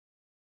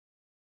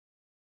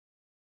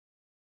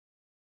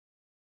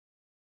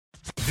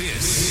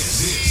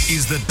This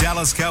is the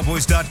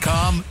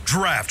DallasCowboys.com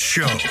Draft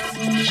Show.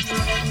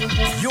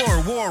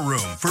 Your war room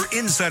for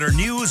insider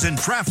news and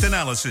draft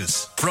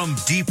analysis from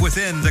deep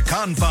within the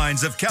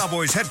confines of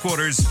Cowboys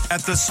headquarters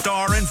at the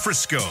Star in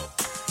Frisco.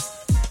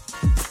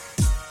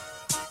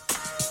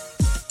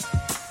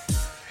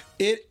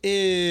 It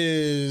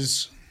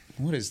is,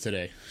 what is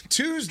today?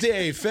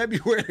 Tuesday,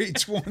 February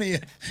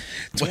 20th,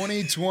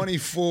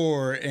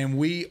 2024, and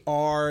we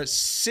are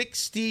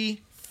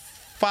 65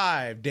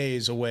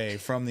 days away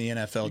from the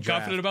NFL draft.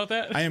 Confident about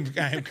that? I am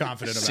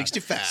confident about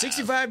 65. it.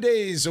 65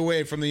 days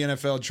away from the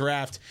NFL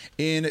draft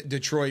in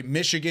Detroit,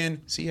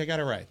 Michigan. See, I got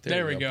it right.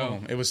 There we go.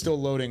 Boom. It was still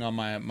loading on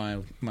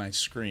my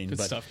screen. Good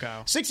but stuff,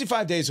 Kyle.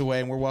 65 days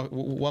away, and we're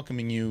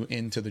welcoming you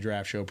into the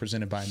draft show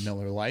presented by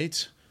Miller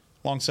Lite.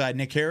 Alongside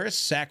Nick Harris,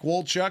 Zach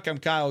Wolchuk, I'm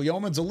Kyle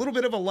Yeomans. A little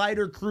bit of a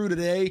lighter crew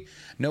today.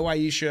 No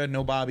Aisha,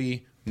 no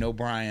Bobby, no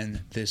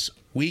Brian this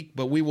week,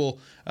 but we will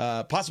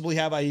possibly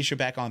have Aisha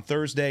back on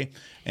Thursday,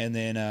 and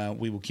then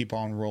we will keep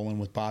on rolling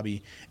with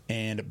Bobby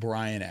and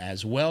Brian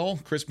as well.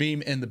 Chris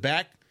Beam in the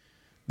back.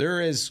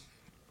 There is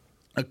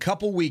a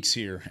couple weeks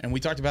here, and we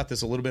talked about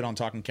this a little bit on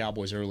Talking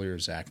Cowboys earlier,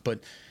 Zach, but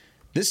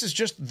this is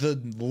just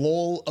the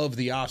lull of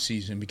the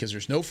offseason because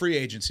there's no free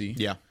agency.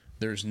 Yeah.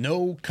 There's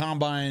no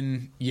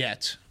combine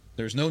yet.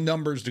 There's no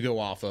numbers to go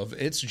off of.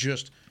 It's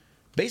just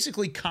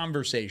basically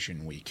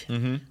conversation week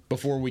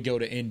before we go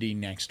to Indy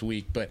next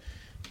week. But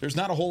there's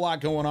not a whole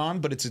lot going on,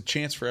 but it's a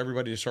chance for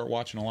everybody to start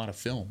watching a lot of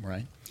film,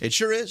 right? It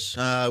sure is.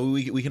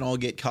 We can all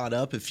get caught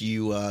up if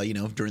you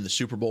during the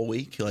Super Bowl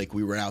week, like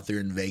we were out there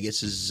in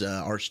Vegas as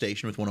our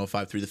station with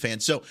 105 through the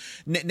Fan. So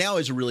now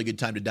is a really good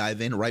time to dive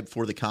in right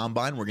before the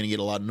Combine. We're going to get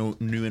a lot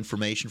of new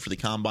information for the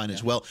Combine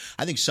as well.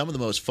 I think some of the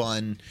most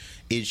fun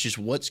is just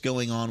what's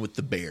going on with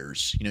the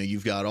Bears. You know,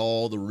 you've got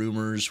all the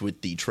rumors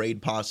with the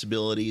trade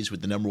possibilities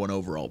with the number 1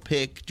 overall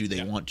pick. Do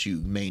they want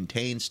to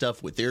maintain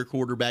stuff with their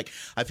quarterback?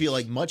 I feel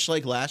like much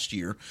like last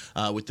year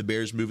with the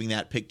Bears moving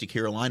that pick to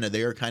Carolina,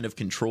 they are kind of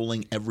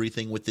controlling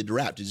everything with the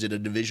draft. Is it a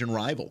division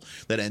rival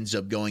that ends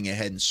up going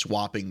ahead and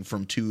swapping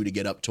from 2 to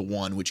get up to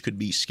 1, which could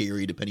be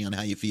scary depending on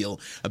how you feel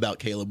about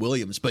Caleb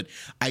Williams. But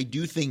I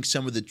do think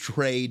some of the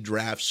trade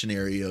draft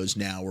scenarios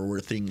now are where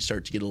things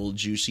start to get a little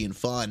juicy and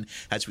fun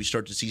as we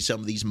start to see some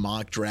of these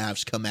mock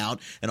drafts come out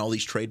and all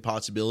these trade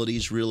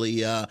possibilities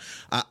really,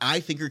 I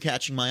think, are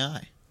catching my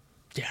eye.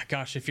 Yeah,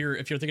 gosh, if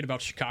you're thinking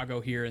about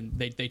Chicago here and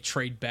they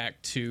trade back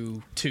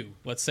to 2,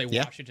 let's say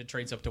Washington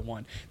trades up to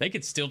 1, they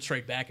could still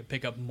trade back and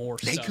pick up more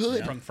stuff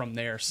from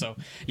there. So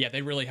yeah,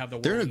 they really have the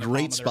world. They're in the a great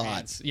palm of their spot.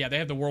 hands. Yeah, they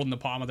have the world in the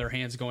palm of their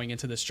hands going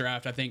into this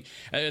draft. I think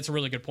it's a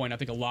really good point. I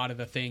think a lot of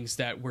the things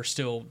that we're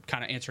still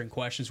kind of answering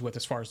questions with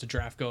as far as the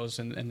draft goes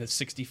and the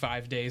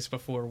 65 days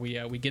before we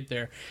get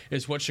there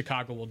is what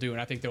Chicago will do, and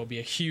I think there will be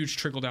a huge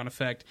trickle down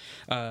effect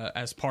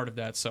as part of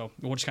that. So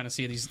we'll just kind of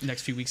see these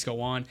next few weeks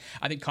go on.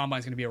 I think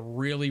Combine's going to be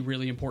a really,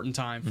 really important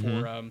time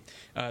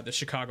for the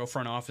Chicago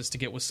front office to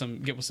get with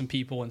some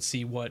people and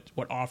see what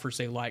offers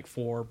they like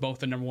for both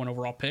the number 1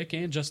 overall pick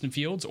and Justin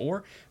Fields,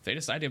 or if they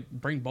decide to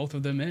bring both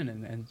of them in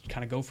and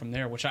kind of go from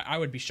there, which I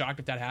would be shocked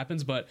if that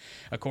happens, but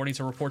according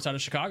to reports out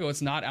of Chicago,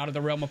 it's not out of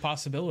the realm of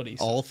possibilities.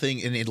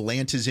 And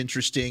Atlanta's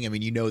interesting. I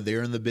mean,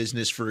 they're in the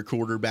business for a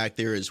quarterback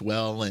there as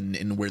well,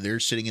 and where they're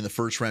sitting in the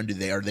first round,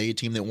 are they a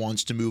team that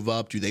wants to move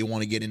up? Do they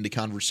want to get into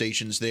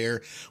conversations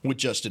there with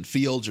Justin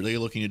Fields? Are they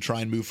looking to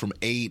try and move from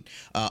 8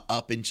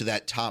 up into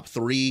that top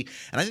 3?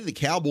 And I think the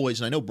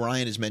Cowboys, and I know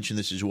Brian has mentioned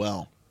this as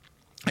well,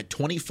 at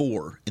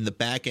 24 in the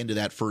back end of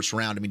that first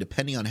round, I mean,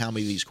 depending on how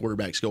many of these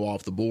quarterbacks go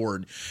off the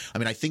board, I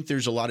mean, I think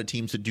there's a lot of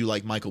teams that do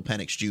like Michael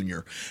Penix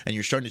Jr., and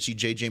you're starting to see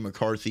J.J.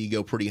 McCarthy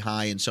go pretty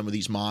high in some of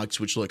these mocks,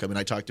 which, look, I mean,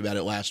 I talked about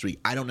it last week.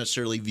 I don't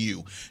necessarily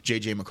view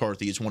J.J.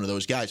 McCarthy as one of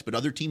those guys, but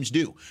other teams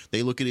do.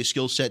 They look at his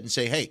skill set and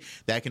say, hey,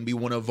 that can be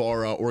one of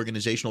our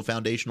organizational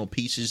foundational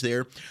pieces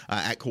there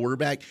at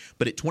quarterback.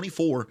 But at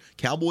 24,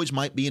 Cowboys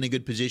might be in a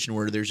good position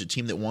where there's a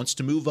team that wants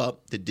to move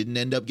up that didn't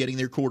end up getting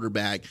their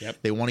quarterback. Yep.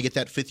 They want to get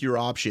that fifth-year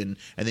option,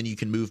 and then you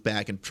can move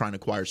back and try and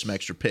acquire some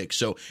extra picks.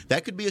 So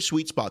that could be a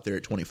sweet spot there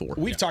at 24.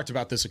 We've talked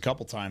about this a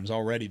couple times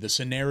already, the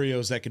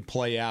scenarios that could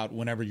play out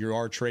whenever you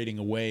are trading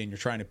away and you're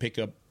trying to pick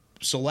up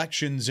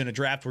selections in a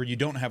draft where you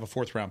don't have a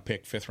 4th-round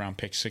pick, 5th-round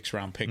pick,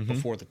 6th-round pick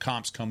before the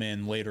comps come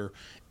in later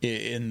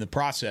in the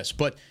process.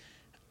 But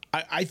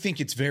I think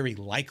it's very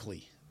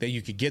likely that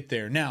you could get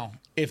there. Now,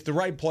 if the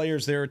right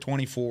player's there at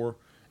 24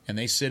 and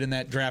they sit in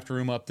that draft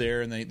room up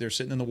there and they're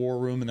sitting in the war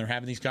room and they're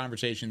having these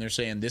conversations, they're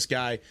saying this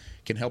guy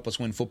can help us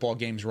win football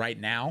games right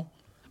now,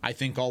 I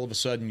think all of a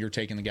sudden you're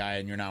taking the guy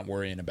and you're not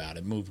worrying about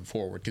it moving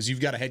forward because you've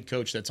got a head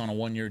coach that's on a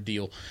 1-year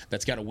deal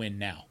that's got to win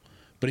now.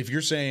 But if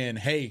you're saying,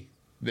 hey,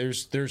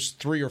 there's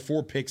 3 or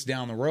 4 picks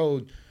down the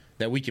road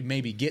that we could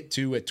maybe get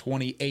to at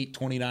 28,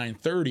 29,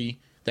 30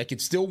 that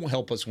could still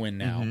help us win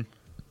now,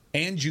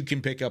 and you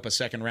can pick up a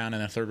 2nd round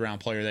and a 3rd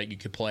round player that you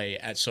could play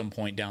at some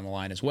point down the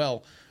line as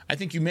well, I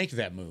think you make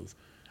that move.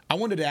 I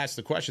wanted to ask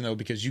the question, though,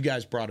 because you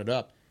guys brought it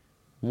up.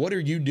 What are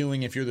you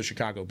doing if you're the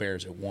Chicago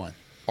Bears at 1?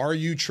 Are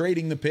you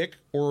trading the pick,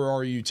 or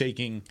are you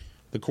taking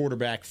the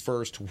quarterback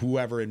first,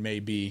 whoever it may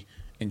be,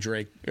 and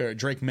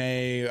Drake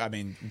May. I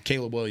mean,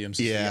 Caleb Williams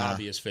is the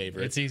obvious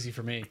favorite. It's easy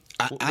for me.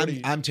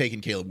 I'm taking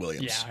Caleb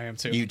Williams. Yeah, I am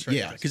too.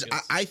 Because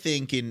I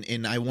think,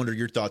 and I wonder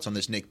your thoughts on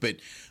this, Nick, but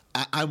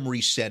I'm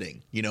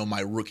resetting,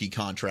 my rookie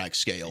contract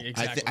scale.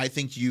 Exactly. I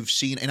think you've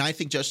seen, and I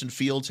think Justin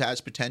Fields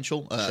has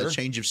potential, a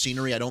change of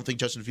scenery. I don't think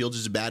Justin Fields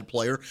is a bad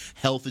player.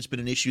 Health has been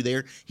an issue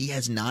there. He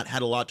has not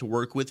had a lot to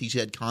work with. He's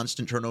had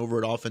constant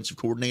turnover at offensive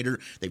coordinator.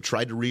 They've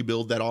tried to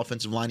rebuild that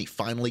offensive line. He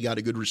finally got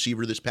a good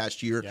receiver this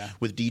past year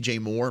with DJ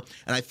Moore,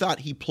 and I thought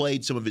he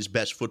played some of his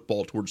best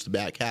football towards the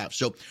back half.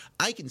 So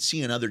I can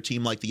see another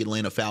team like the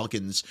Atlanta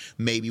Falcons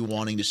maybe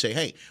wanting to say,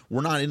 hey,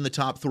 we're not in the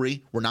top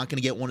 3. We're not going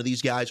to get one of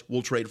these guys.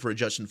 We'll trade for a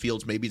Justin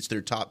Fields. Maybe it's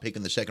their top pick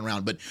in the second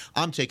round, but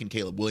I'm taking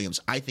Caleb Williams.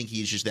 I think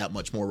he is just that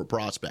much more of a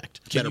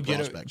prospect. Can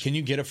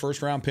you get a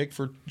first-round pick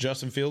for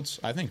Justin Fields?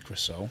 I think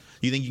so.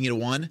 You think you can get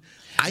a 1?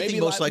 I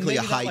think most likely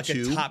a high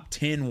 2. A top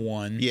 10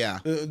 1. Yeah.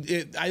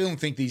 I don't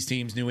think these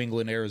teams, New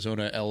England,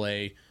 Arizona,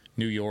 L.A.,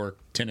 New York,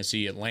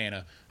 Tennessee,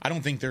 Atlanta, I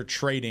don't think they're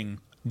trading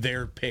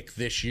their pick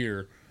this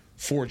year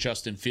for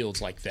Justin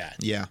Fields like that.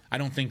 Yeah. I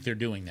don't think they're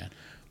doing that.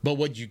 But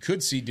what you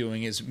could see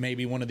doing is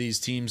maybe one of these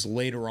teams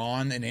later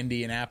on in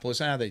Indianapolis,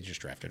 they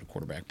just drafted a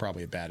quarterback,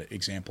 probably a bad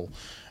example.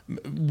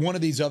 One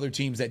of these other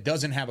teams that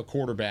doesn't have a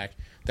quarterback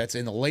that's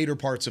in the later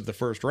parts of the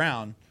first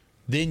round,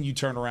 then you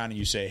turn around and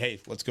you say, hey,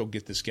 let's go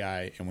get this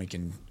guy and we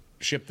can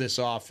ship this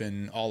off,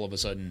 and all of a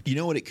sudden... You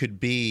know what it could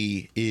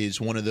be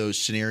is one of those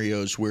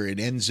scenarios where it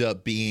ends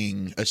up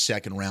being a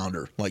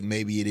second-rounder. Like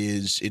maybe it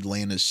is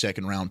Atlanta's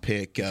second-round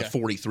pick,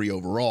 43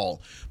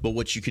 overall. But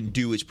what you can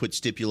do is put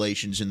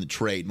stipulations in the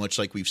trade, much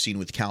like we've seen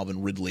with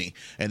Calvin Ridley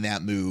and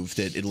that move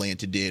that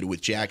Atlanta did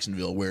with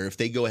Jacksonville, where if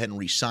they go ahead and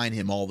re-sign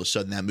him, all of a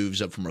sudden that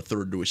moves up from a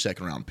third to a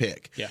second-round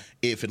pick. Yeah.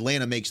 If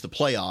Atlanta makes the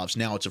playoffs,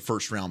 now it's a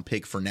first-round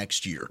pick for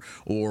next year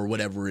or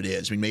whatever it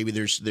is. I mean, maybe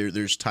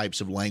there's types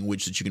of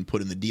language that you can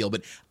put in the deal,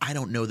 but I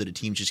don't know that a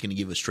team's just going to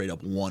give a straight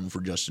up 1 for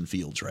Justin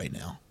Fields right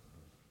now.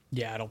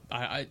 Yeah,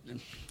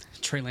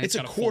 Trey Lance. It's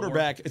a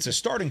quarterback. It's a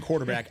starting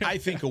quarterback. I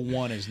think a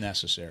 1 is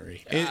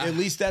necessary. At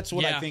least that's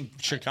what I think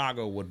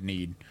Chicago would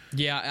need.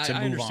 Yeah,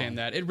 I understand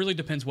that. It really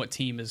depends what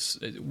team is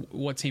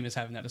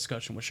having that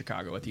discussion with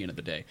Chicago at the end of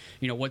the day.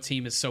 What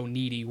team is so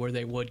needy where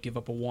they would give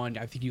up a 1.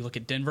 I think you look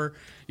at Denver,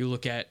 you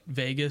look at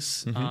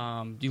Vegas,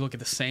 you look at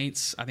the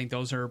Saints. I think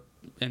those are.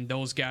 And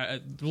those guys,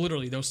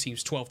 literally those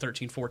teams, 12,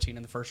 13, 14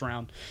 in the first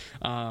round.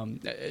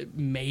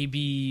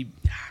 Maybe,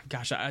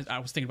 gosh, I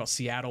was thinking about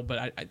Seattle,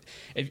 but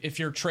if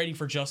you're trading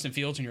for Justin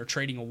Fields and you're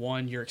trading a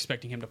 1, you're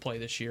expecting him to play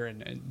this year,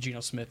 and Geno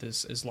Smith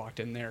is locked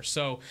in there.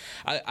 So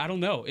I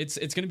don't know. It's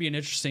going to be an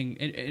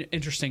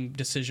interesting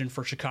decision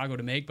for Chicago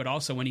to make, but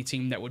also any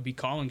team that would be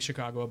calling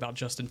Chicago about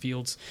Justin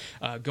Fields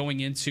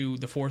going into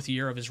the 4th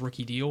year of his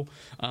rookie deal,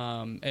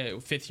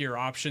 5th year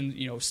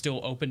option,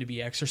 still open to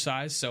be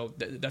exercised. So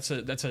that's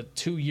a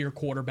 2-year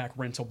quarterback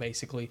rental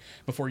basically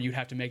before you'd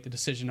have to make the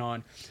decision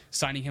on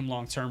signing him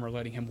long term or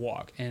letting him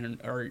walk,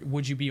 or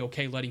would you be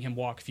okay letting him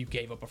walk if you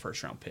gave up a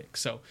first round pick?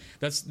 So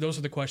those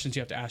are the questions you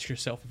have to ask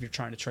yourself if you're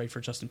trying to trade for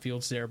Justin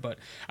Fields there. But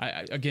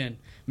again,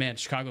 man,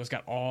 Chicago's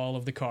got all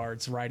of the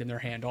cards right in their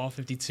hand, all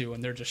 52,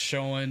 and they're just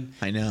showing.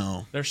 I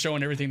know they're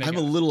showing everything. I'm a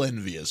little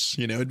envious.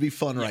 It'd be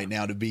fun right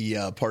now to be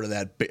part of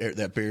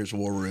that Bears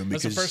war room.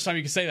 That's the first time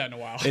you can say that in a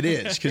while. It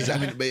is because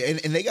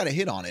and they got a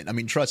hit on it. I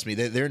mean, trust me,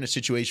 they're in a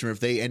situation where if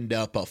they end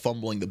up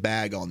fumbling the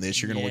bag on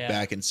this, you're going to look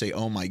back and say,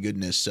 "Oh my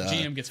goodness,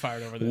 GM gets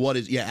fired over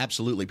this."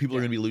 Absolutely. People are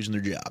going to be losing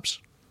their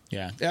jobs.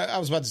 Yeah, I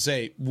was about to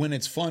say when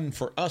it's fun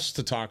for us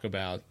to talk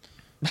about.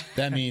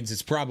 That means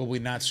it's probably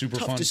not super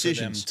Tough fun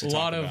decisions. for them to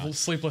talk about. A lot of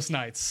sleepless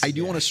nights. I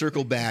do want to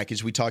circle back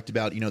as we talked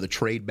about, the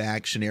trade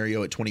back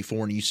scenario at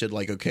 24, and you said,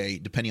 okay,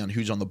 depending on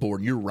who's on the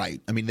board, and you're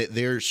right. I mean,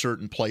 there are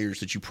certain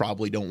players that you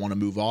probably don't want to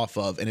move off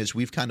of, and as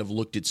we've kind of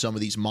looked at some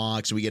of these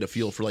mocks, and we get a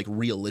feel for,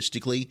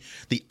 realistically,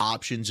 the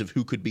options of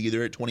who could be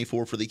there at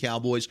 24 for the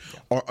Cowboys,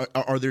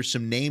 are there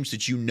some names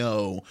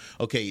that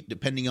okay,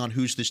 depending on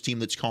who's this team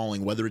that's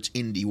calling, whether it's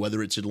Indy,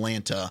 whether it's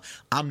Atlanta,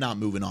 I'm not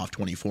moving off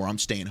 24. I'm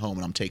staying home,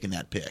 and I'm taking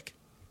that pick.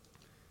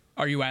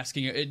 Are you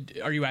asking?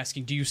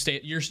 Do you stay?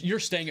 You're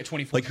staying at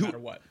 24 no matter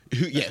what.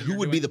 Who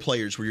would be the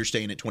players where you're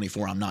staying at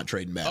 24? I'm not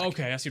trading back.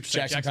 Okay, I see what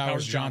you're saying. Jackson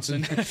Powers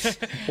Johnson,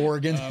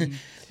 Oregon.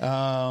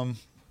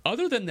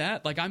 Other than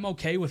that, I'm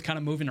okay with kind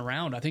of moving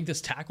around. I think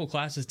this tackle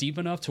class is deep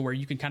enough to where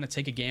you can kind of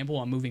take a gamble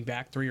on moving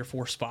back 3 or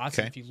 4 spots.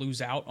 Okay. And if you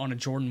lose out on a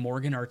Jordan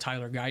Morgan or a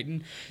Tyler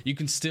Guyton, you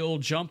can still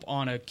jump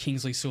on a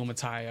Kingsley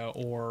Suamataia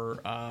or.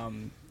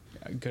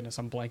 Goodness,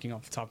 I'm blanking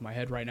off the top of my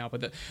head right now,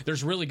 but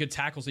there's really good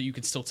tackles that you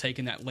could still take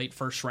in that late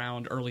first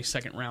round, early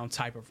second round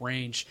type of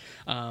range.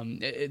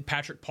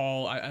 Patrick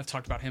Paul, I've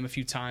talked about him a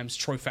few times.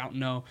 Troy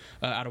Fountaino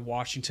out of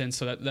Washington,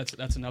 so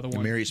that's another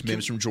one. Marius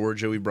Mims from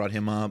Georgia, we brought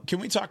him up. Can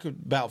we talk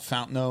about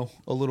Fountaino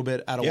a little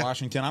bit out of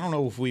Washington? I don't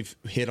know if we've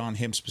hit on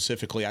him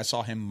specifically. I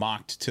saw him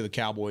mocked to the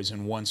Cowboys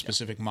in one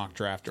specific mock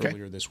draft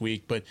earlier this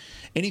week, but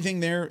anything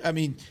there? I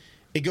mean,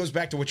 it goes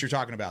back to what you're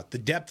talking about. The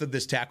depth of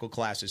this tackle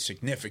class is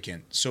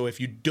significant. So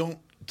if you don't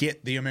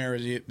get the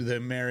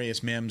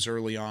Amarius Mims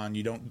early on.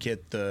 You don't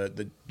get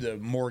the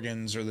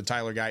Morgans or the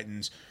Tyler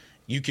Guytons.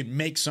 You can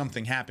make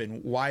something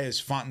happen. Why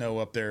is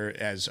Fontenot up there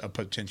as a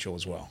potential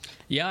as well?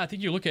 Yeah, I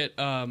think you look at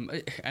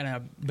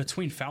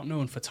between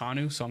Fontenot and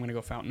Fatanou, so I'm going to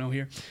go Fontenot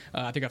here.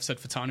 I think I've said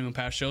Fatanou in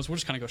past shows. We'll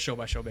just kind of go show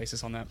by show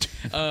basis on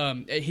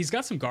that. He's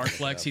got some guard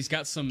flex. He's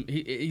got some.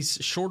 He's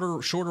shorter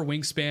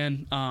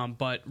wingspan,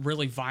 but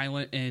really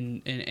violent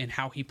in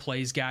how he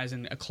plays guys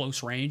in a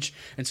close range.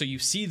 And so you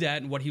see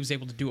that and what he was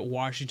able to do at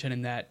Washington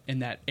in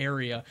that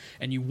area,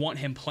 and you want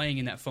him playing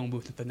in that phone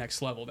booth at the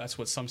next level. That's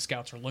what some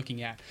scouts are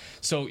looking at.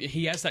 So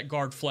he has that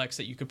guard flex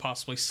that you could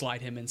possibly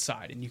slide him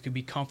inside, and you could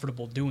be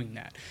comfortable doing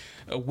that.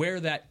 Where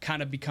that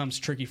kind of becomes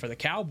tricky for the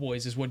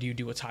Cowboys is what do you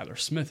do with Tyler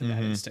Smith in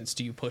that instance?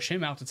 Do you push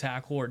him out to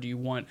tackle, or do you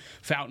want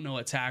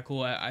Fontenot at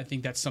tackle? I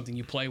think that's something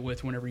you play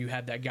with whenever you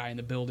have that guy in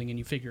the building and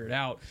you figure it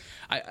out.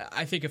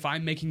 I think if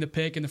I'm making the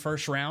pick in the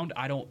first round,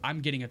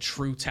 I'm getting a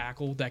true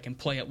tackle that can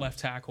play at left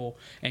tackle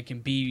and can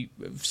be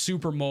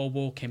super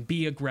mobile, can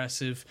be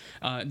aggressive.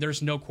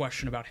 There's no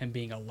question about him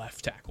being a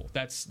left tackle.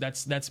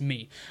 That's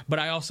me. But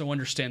I also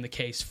understand the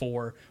case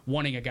for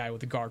wanting a guy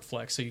with a guard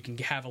flex, so you can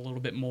have a little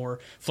bit more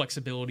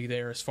flexibility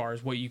there as far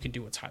as what you can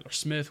do with Tyler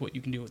Smith, what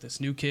you can do with this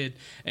new kid,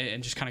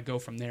 and just kind of go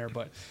from there.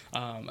 But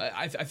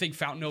I think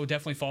Fontenot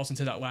definitely falls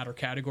into that latter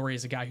category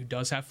as a guy who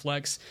does have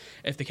flex.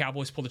 If the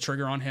Cowboys pull the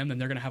trigger on him, then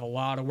they're going to have a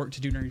lot of work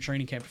to do during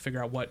training camp to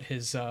figure out what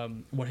his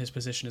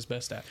position is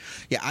best at.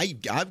 Yeah,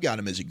 I've got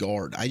him as a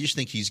guard. I just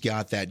think he's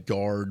got that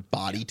guard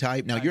body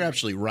type. Now, you're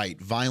absolutely right.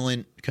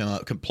 Violent,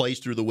 plays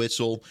through the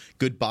whistle,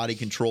 good body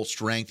control,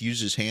 strength,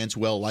 uses his hands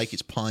well, like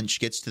his punch,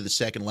 gets to the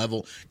second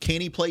level.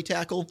 Can he play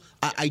tackle?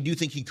 I do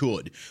think he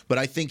could, but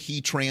I think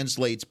he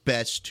translates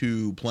best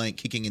to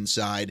kicking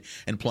inside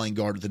and playing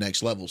guard at the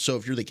next level. So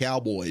if you're the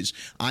Cowboys,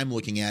 I'm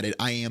looking at it.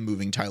 I am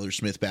moving Tyler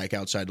Smith back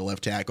outside to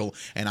left tackle,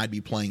 and I'd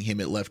be playing him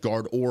at left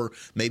guard, or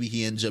maybe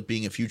he ends up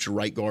being a future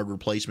right guard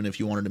replacement if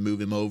you wanted to move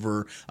him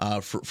over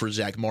for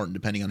Zach Martin,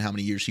 depending on how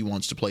many years he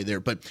wants to play there.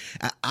 But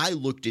I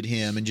looked at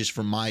him, and just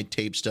from my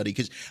tape study,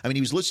 because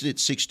he was listed at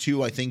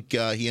 6'2". I think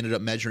he ended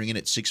up measuring in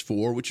at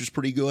 6'4", which was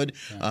pretty good.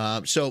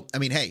 Yeah. So,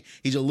 hey,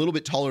 he's a little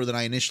bit taller than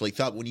I initially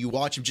thought. When you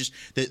watch him, just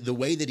the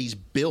way that he's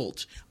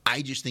built,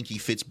 I just think he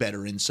fits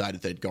better inside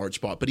at that guard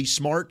spot. But he's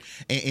smart,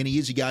 and he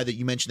is a guy that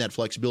you mentioned that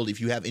flexibility. If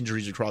you have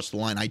injuries across the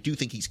line, I do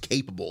think he's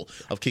capable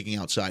of kicking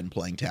outside and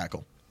playing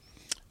tackle.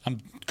 I'm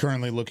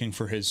currently looking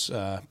for his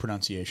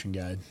pronunciation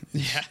guide.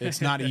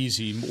 It's not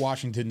easy.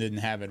 Washington didn't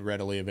have it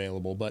readily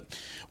available, but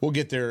we'll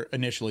get there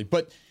initially.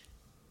 But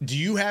do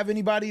you have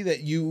anybody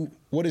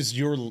what is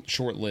your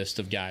short list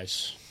of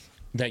guys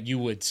that you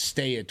would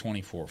stay at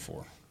 24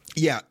 for?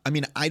 Yeah,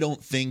 I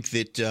don't think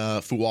that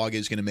Fuaga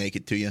is going to make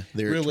it to you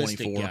there at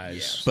 24.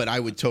 Guys. But I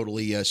would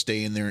totally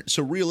stay in there.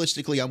 So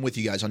realistically, I'm with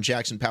you guys on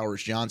Jackson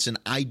Powers Johnson.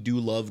 I do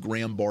love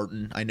Graham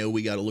Barton. I know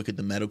we got to look at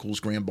the medicals.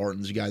 Graham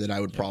Barton's a guy that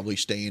I would probably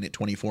stay in at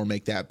 24,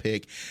 make that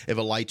pick. If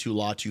Alaitu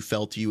Latu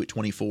fell to you at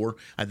 24,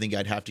 I think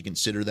I'd have to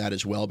consider that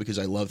as well, because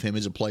I love him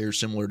as a player,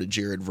 similar to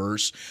Jared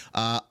Verse.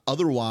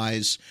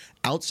 Otherwise,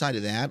 outside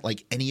of that,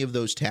 like any of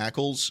those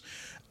tackles,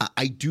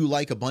 I do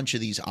like a bunch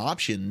of these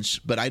options,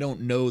 but I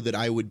don't know that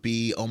I would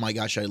be, oh my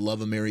gosh, I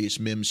love Amarius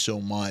Mims so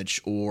much,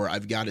 or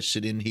I've got to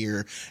sit in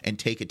here and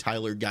take a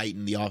Tyler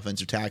Guyton, the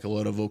offensive tackle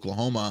out of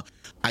Oklahoma.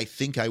 I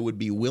think I would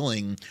be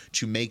willing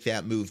to make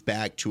that move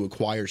back to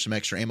acquire some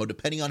extra ammo,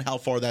 depending on how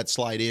far that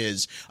slide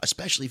is,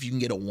 especially if you can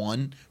get a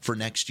 1 for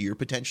next year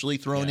potentially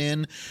thrown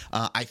in.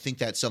 I think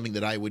that's something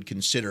that I would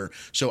consider.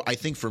 So I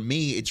think for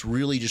me, it's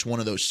really just one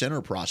of those center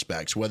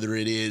prospects, whether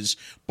it is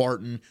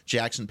Barton,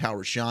 Jackson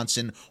Powers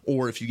Johnson,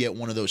 or if you get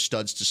one of those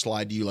studs to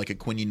slide to you like a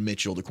Quinion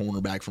Mitchell, the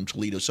cornerback from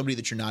Toledo, somebody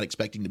that you're not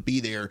expecting to be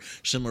there,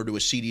 similar to a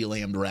CeeDee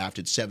Lamb draft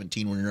at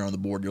 17 when you're on the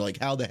board. You're like,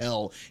 how the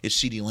hell is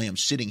CeeDee Lamb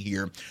sitting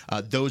here?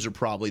 Those are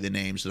probably the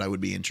names that I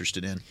would be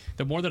interested in.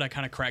 The more that I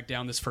kind of crack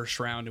down this first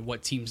round and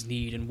what teams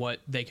need and what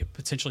they could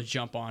potentially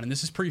jump on, and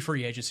this is pretty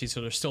free agency,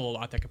 so there's still a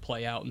lot that could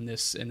play out in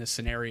this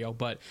scenario,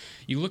 but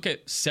you look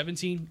at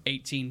 17,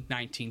 18,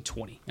 19,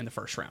 20 in the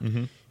first round.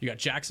 Mm-hmm. You got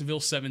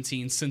Jacksonville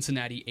 17,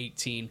 Cincinnati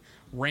 18,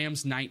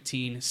 Rams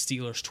 19,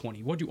 Steelers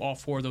 20. What do all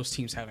four of those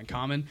teams have in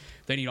common?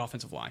 They need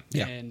offensive line.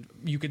 Yeah. And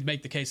you could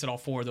make the case that all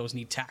four of those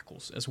need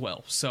tackles as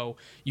well. So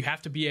you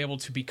have to be able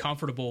to be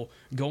comfortable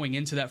going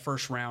into that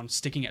first round,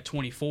 sticking at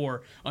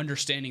 24,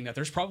 understanding that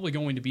there's probably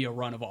going to be a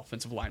run of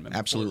offensive linemen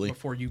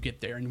before you get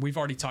there. And we've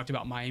already talked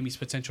about Miami's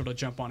potential to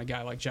jump on a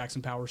guy like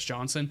Jackson Powers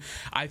Johnson.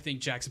 I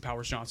think Jackson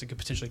Powers Johnson could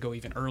potentially go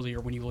even earlier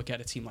when you look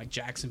at a team like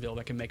Jacksonville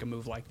that can make a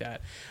move like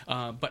that.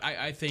 But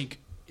I think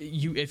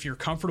if you're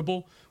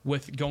comfortable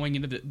with going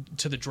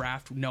into the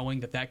draft knowing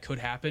that could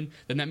happen,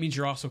 then that means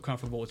you're also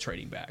comfortable with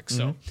trading back.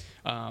 So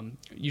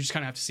you just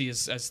kind of have to see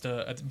as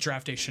the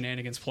draft day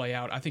shenanigans play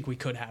out. I think we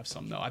could have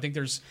some, though. I think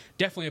there's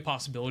definitely a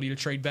possibility to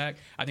trade back.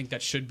 I think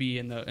that should be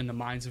in the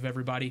minds of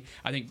everybody.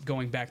 I think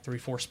going back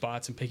 3-4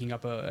 spots and picking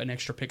up an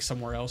extra pick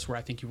somewhere else where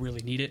I think you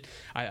really need it,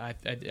 I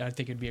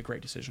think it'd be a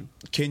great decision.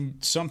 Can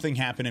something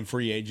happen in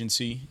free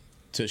agency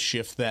to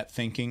shift that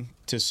thinking,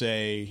 to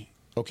say,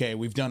 okay,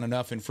 we've done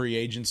enough in free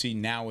agency,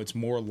 now it's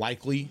more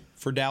likely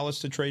for Dallas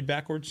to trade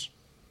backwards?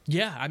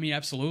 Yeah, I mean,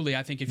 absolutely.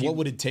 I think if what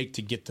would it take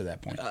to get to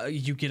that point?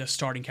 You get a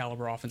starting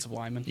caliber offensive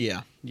lineman.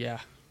 Yeah.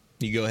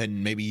 You go ahead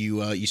and maybe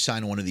you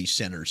sign one of these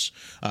centers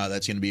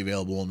that's going to be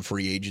available in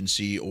free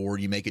agency, or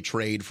you make a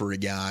trade for a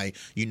guy.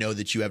 You know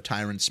that you have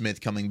Tyron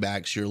Smith coming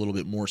back, so you're a little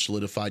bit more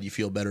solidified. You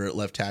feel better at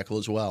left tackle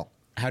as well.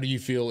 How do you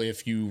feel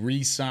if you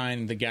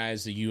re-sign the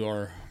guys that you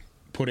are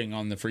putting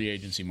on the free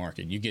agency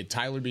market? You get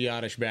Tyler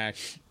Biadasz back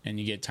and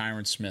you get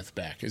Tyron Smith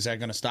back. Is that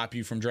going to stop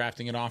you from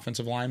drafting an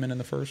offensive lineman in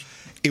the first?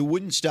 It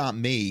wouldn't stop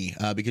me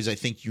because I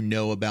think you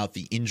know about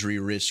the injury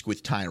risk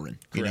with Tyron.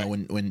 You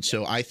know,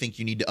 so I think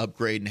you need to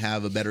upgrade and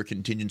have a better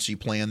contingency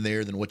plan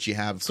there than what you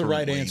have. It's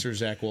currently. The right answer,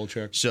 Zach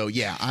Wolchuk. So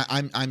yeah,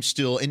 I'm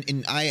still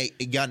and I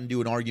got into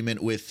an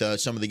argument with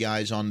some of the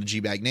guys on the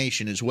G-Bag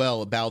Nation as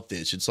well about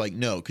this. It's like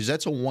no, because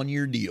that's a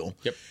 1-year deal.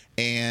 Yep.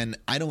 And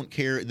I don't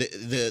care.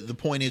 The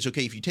point is,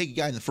 okay, if you take a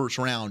guy in the first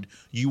round,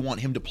 you want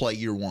him to play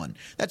year one.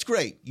 That's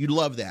great. You'd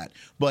love that.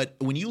 But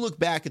when you look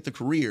back at the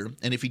career,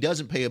 and if he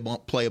doesn't play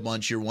a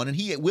bunch year one, and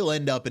he will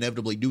end up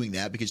inevitably doing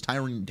that because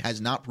Tyron has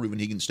not proven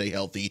he can stay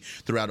healthy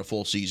throughout a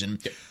full season.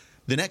 Yep.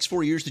 The next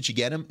 4 years that you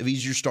get him, if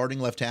he's your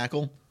starting left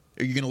tackle,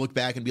 are you going to look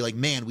back and be like,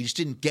 man, we just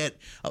didn't get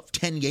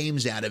 10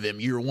 games out of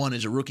him year one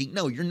as a rookie?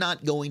 No, you're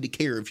not going to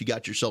care if you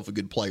got yourself a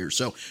good player.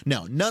 So,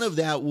 no, none of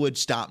that would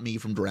stop me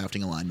from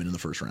drafting a lineman in the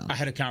first round. I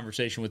had a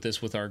conversation with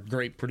this with our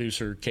great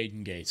producer,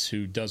 Caden Gates,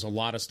 who does a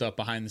lot of stuff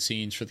behind the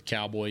scenes for the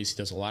Cowboys. He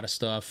does a lot of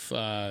stuff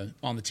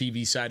on the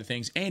TV side of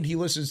things, and he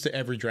listens to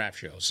every draft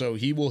show. So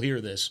he will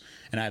hear this,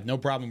 and I have no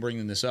problem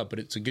bringing this up, but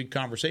it's a good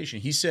conversation.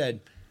 He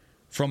said,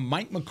 from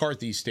Mike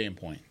McCarthy's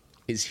standpoint,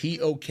 is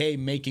he okay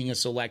making a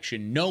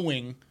selection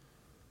knowing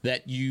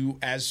that you,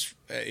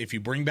 if you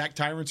bring back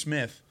Tyron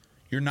Smith,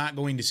 you're not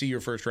going to see your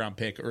first-round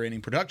pick or any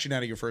production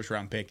out of your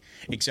first-round pick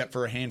except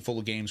for a handful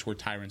of games where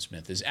Tyron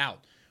Smith is out?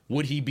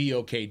 Would he be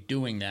okay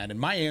doing that? And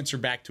my answer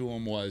back to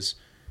him was,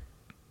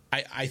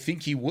 I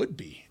think he would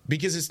be,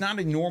 because it's not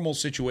a normal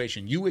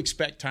situation. You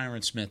expect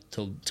Tyron Smith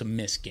to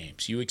miss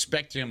games. You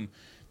expect him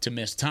to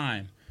miss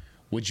time.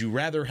 Would you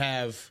rather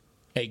have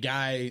a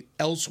guy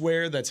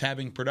elsewhere that's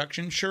having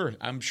production? Sure.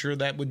 I'm sure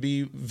that would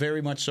be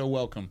very much so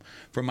welcome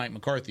from Mike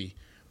McCarthy.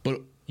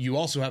 But you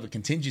also have a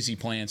contingency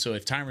plan, so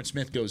if Tyron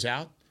Smith goes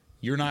out,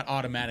 you're not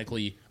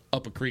automatically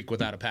up a creek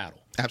without a paddle.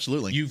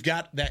 Absolutely. You've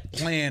got that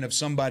plan of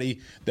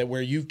somebody that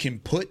where you can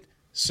put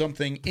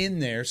something in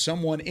there,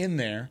 someone in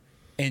there,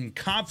 and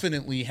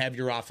confidently have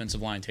your offensive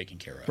line taken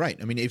care of. Right.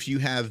 I mean, if you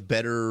have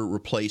better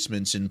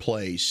replacements in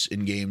place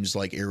in games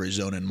like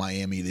Arizona and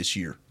Miami this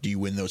year, do you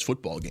win those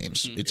football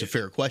games? It's a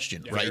fair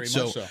question, right? Very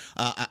So, much so.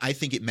 I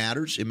think it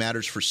matters. It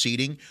matters for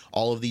seeding.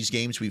 All of these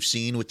games we've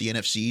seen with the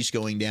NFCs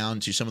going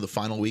down to some of the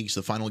final weeks,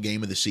 the final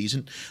game of the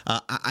season.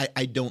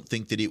 I don't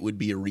think that it would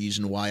be a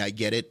reason why. I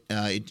get it.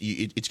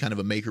 It's kind of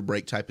a make or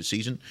break type of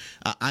season.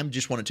 I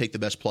just want to take the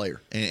best player.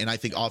 And I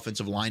think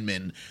offensive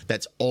linemen,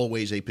 that's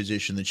always a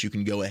position that you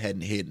can go ahead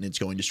and hit, and it's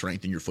going to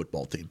strengthen your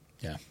football team.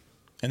 Yeah.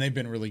 And they've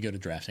been really good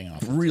at drafting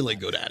off. Really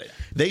good at it.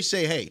 They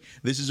say, hey,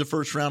 this is a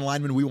first-round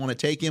lineman. We want to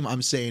take him.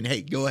 I'm saying,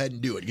 hey, go ahead and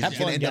do it. He's going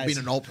to end up being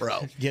an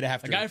all-pro. Get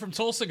after a guy from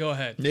Tulsa, go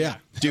ahead. Yeah,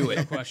 do it.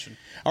 No question.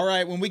 All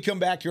right, when we come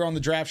back here on the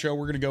Draft Show,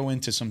 we're going to go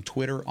into some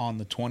Twitter on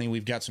the 20.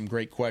 We've got some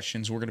great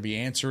questions we're going to be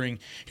answering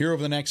here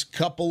over the next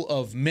couple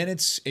of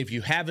minutes. If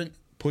you haven't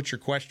put your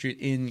question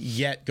in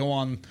yet, go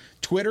on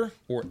Twitter,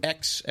 or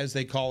X as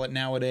they call it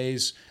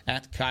nowadays,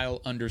 at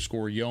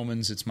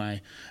Kyle_Yeomans. It's my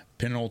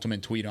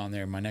penultimate tweet on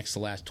there, my next to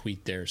last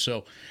tweet there.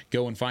 So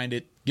go and find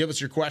it. Give us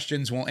your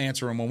questions. We'll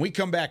answer them when we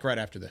come back right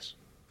after this.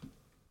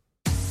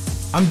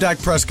 I'm Dak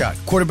Prescott,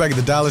 quarterback of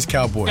the Dallas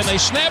Cowboys. And they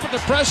snap it to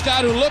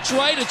Prescott, who looks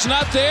right. It's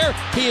not there.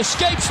 He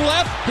escapes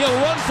left. He'll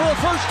run for a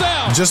first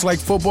down. Just like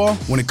football,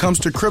 when it comes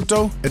to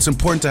crypto, it's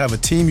important to have a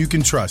team you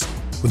can trust.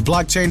 With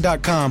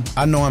Blockchain.com,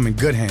 I know I'm in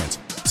good hands.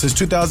 Since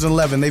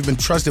 2011, they've been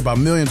trusted by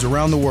millions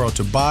around the world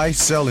to buy,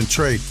 sell, and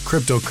trade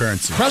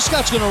cryptocurrency.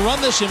 Prescott's going to run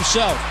this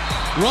himself.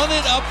 Run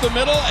it up the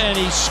middle, and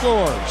he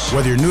scores.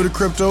 Whether you're new to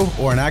crypto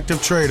or an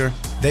active trader,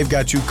 they've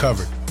got you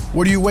covered.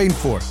 What are you waiting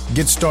for?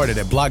 Get started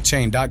at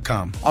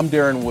Blockchain.com. I'm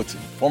Darren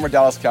Woodson, former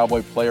Dallas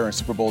Cowboy player and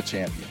Super Bowl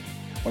champion.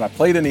 When I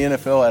played in the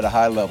NFL at a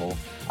high level,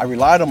 I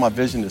relied on my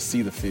vision to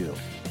see the field.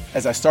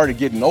 As I started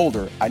getting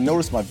older, I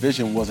noticed my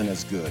vision wasn't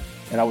as good,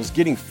 and I was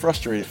getting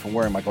frustrated from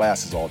wearing my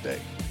glasses all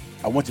day.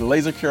 I went to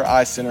Laser Care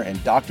Eye Center,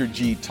 and Dr.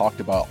 G talked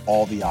about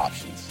all the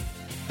options.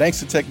 Thanks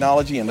to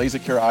technology and Laser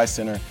Care Eye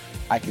Center,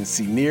 I can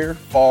see near,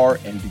 far,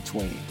 and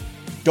between.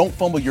 Don't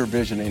fumble your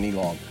vision any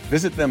longer.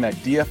 Visit them at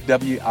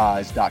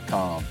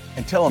dfweyes.com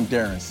and tell them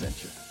Darren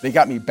sent you. They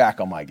got me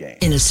back on my game.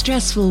 In a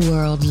stressful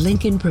world,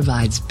 Lincoln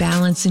provides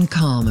balance and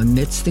calm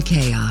amidst the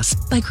chaos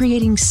by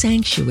creating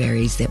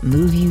sanctuaries that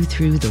move you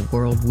through the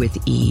world with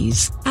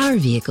ease. Our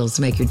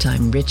vehicles make your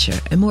time richer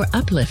and more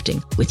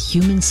uplifting with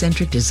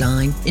human-centric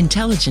design,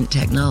 intelligent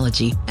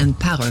technology, and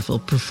powerful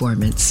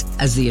performance.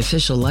 As the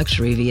official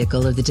luxury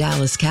vehicle of the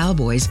Dallas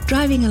Cowboys,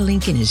 driving a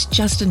Lincoln is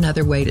just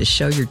another way to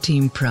show your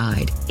team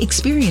pride.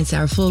 Experience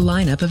our full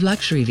lineup of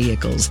luxury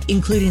vehicles,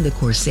 including the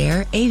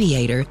Corsair,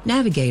 Aviator,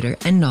 Navigator,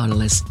 and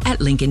Nautilus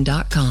at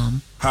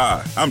Lincoln.com.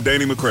 Hi, I'm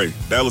Danny McCray,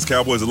 Dallas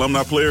Cowboys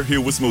alumni player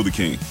here with Smoothie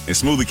King. And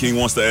Smoothie King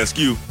wants to ask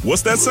you,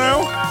 what's that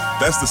sound?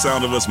 That's the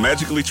sound of us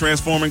magically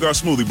transforming our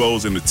smoothie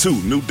bowls into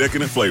 2 new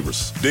decadent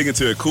flavors. Dig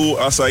into a cool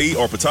acai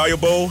or pitaya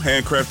bowl,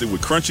 handcrafted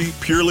with crunchy,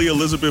 purely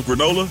Elizabeth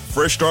granola,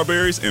 fresh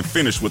strawberries, and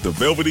finished with a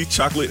velvety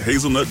chocolate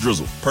hazelnut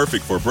drizzle.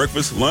 Perfect for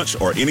breakfast, lunch,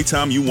 or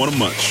anytime you want to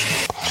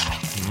munch.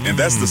 And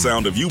that's the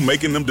sound of you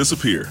making them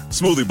disappear.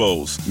 Smoothie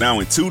bowls, now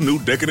in 2 new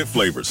decadent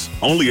flavors.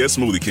 Only at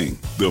Smoothie King,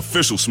 the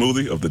official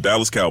smoothie of the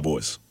Dallas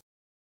Cowboys.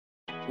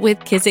 With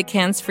Kizik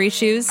hands-free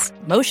shoes,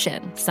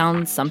 motion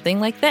sounds something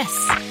like this.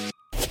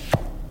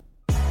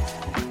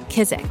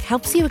 Kizik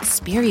helps you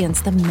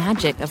experience the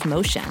magic of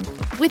motion.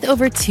 With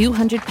over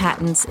 200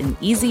 patents and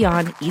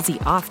easy-on,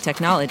 easy-off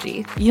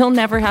technology, you'll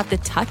never have to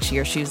touch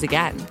your shoes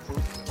again.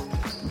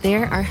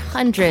 There are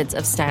hundreds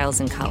of styles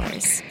and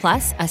colors,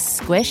 plus a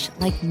squish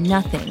like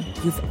nothing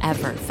you've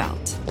ever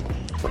felt.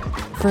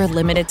 For a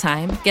limited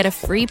time, get a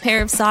free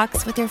pair of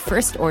socks with your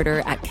first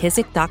order at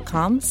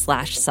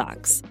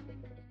kizik.com/socks.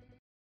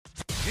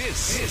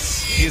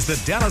 This is the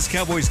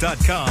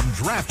DallasCowboys.com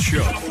Draft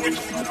Show.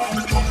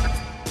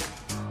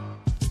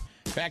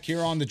 Back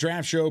here on the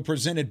Draft Show,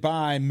 presented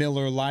by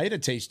Miller Lite, a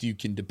taste you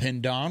can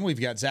depend on.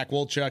 We've got Zach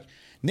Wolchuk,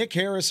 Nick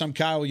Harris, I'm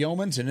Kyle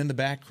Yeomans, and in the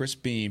back, Chris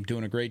Beam,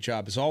 doing a great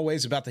job as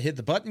always. About to hit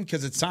the button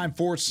because it's time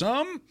for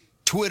some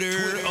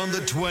Twitter on the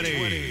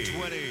 20.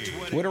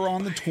 Twitter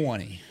on the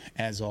 20,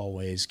 as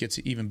always. Gets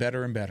even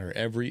better and better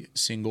every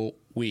single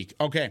week.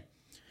 Okay,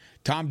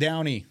 Tom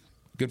Downey,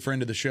 good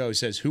friend of the show,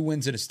 says, who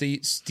wins in a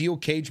steel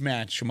cage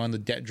match among the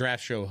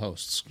Draft Show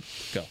hosts?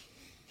 Go.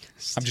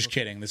 I'm just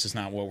kidding. This is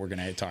not what we're going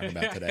to talk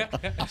about today.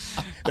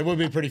 It would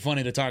be pretty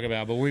funny to talk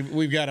about, but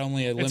we've got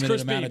only a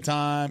limited amount of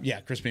time.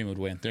 Yeah, Chris Beam would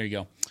win. There you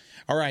go.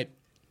 All right.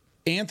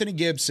 Anthony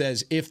Gibbs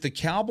says, if the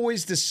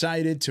Cowboys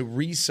decided to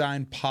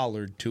re-sign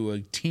Pollard to a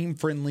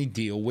team-friendly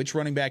deal, which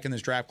running back in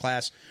this draft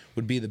class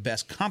would be the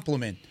best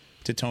complement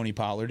to Tony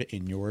Pollard,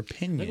 in your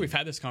opinion? I think we've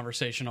had this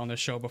conversation on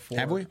this show before.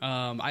 Have we?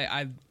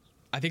 I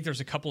think there's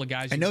a couple of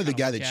guys. I know the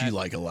guy that you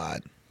like a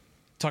lot.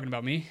 Talking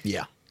about me?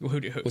 Yeah.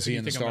 Was he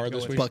in the Star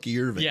this week? Bucky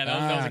Irving. Yeah,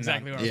 that was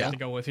exactly what I was going to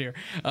go with here.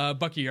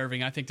 Bucky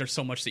Irving, I think there's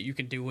so much that you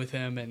can do with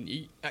him, and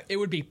it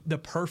would be the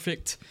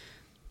perfect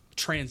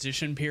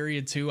transition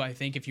period too. I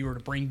think if you were to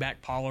bring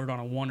back Pollard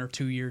on a 1 or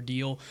 2 year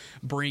deal,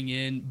 bring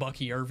in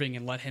Bucky Irving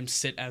and let him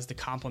sit as the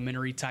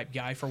complimentary type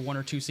guy for 1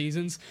 or 2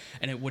 seasons,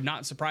 and it would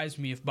not surprise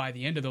me if by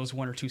the end of those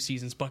 1 or 2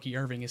 seasons, Bucky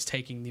Irving is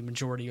taking the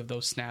majority of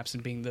those snaps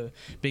and being the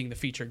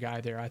featured guy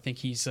there. I think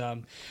he's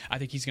going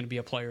to be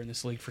a player in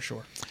this league for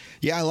sure.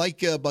 Yeah, I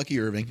like Bucky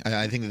Irving.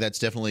 I think that's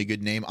definitely a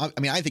good name. I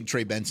mean, I think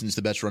Trey Benson's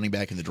the best running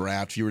back in the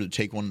draft. If you were to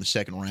take one in the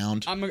second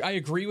round, I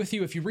agree with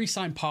you. If you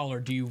re-sign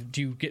Pollard, do you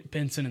get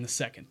Benson in the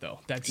second though?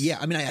 Yeah,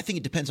 I mean, I think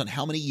it depends on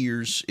how many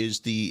years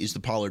is the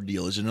Pollard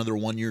deal. Is it another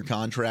 1 year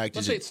contract?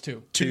 Let's say it's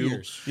 2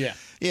 years. Yeah.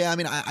 Yeah, I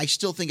mean, I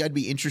still think I'd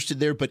be interested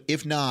there, but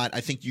if not,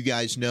 I think you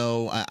guys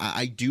know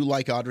I do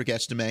like Audric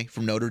Estime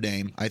from Notre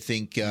Dame. I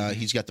think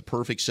he's got the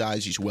perfect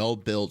size. He's well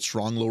built,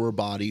 strong lower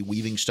body,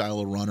 weaving style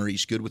of runner.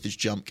 He's good with his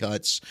jump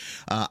cuts.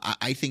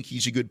 I think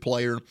he's a good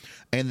player.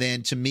 And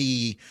then to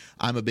me,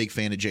 I'm a big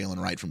fan of Jalen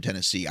Wright from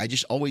Tennessee. I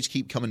just always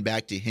keep coming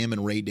back to him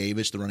and Ray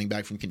Davis, the running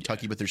back from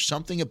Kentucky, but there's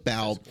something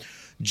about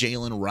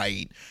Jalen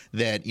Wright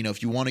that,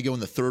 if you want to go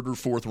in the 3rd or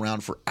 4th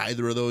round for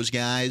either of those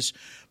guys,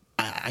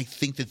 I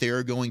think that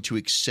they're going to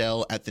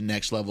excel at the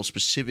next level,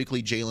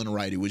 specifically Jalen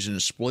Wright, who was in a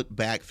split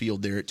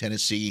backfield there at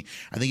Tennessee.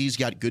 I think he's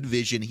got good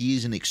vision. He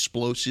is an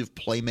explosive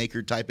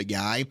playmaker type of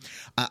guy.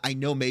 I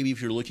know maybe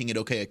if you're looking at,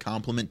 a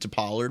compliment to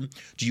Pollard,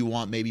 do you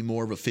want maybe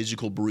more of a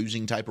physical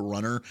bruising type of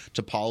runner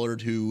to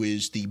Pollard, who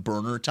is the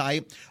burner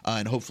type,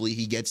 and hopefully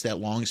he gets that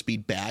long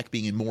speed back,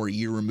 being in more a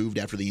year removed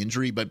after the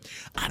injury. But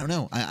I don't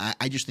know.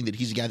 I just think that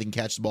he's a guy that can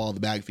catch the ball in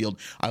the backfield.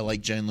 I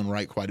like Jalen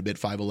Wright quite a bit,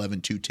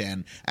 5'11",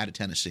 210 out of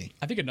Tennessee.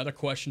 I think another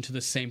question to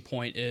the same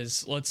point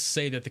is, let's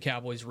say that the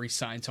Cowboys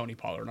re-sign Tony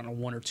Pollard on a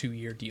 1 or 2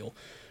 year deal.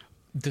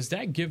 Does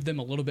that give them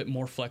a little bit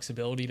more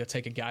flexibility to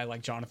take a guy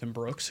like Jonathan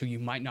Brooks, who you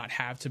might not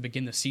have to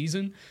begin the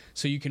season,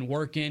 so you can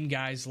work in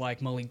guys like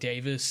Malik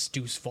Davis,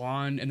 Deuce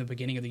Vaughn in the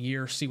beginning of the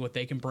year, see what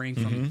they can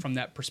bring from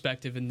that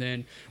perspective, and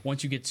then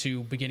once you get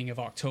to beginning of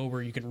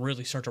October, you can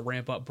really start to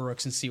ramp up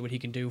Brooks and see what he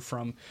can do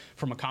from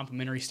a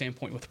complimentary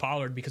standpoint with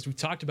Pollard, because we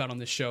talked about on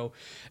this show,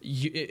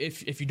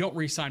 if you don't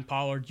re-sign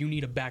Pollard, you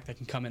need a back that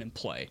can come in and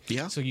play.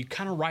 Yeah. So you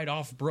kind of write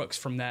off Brooks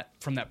from that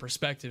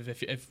perspective.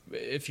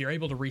 If you're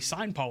able to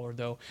re-sign Pollard,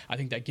 though, I think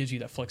think that gives you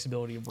that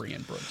flexibility to bring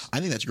in Brooks. I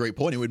think that's a great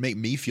point. It would make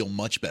me feel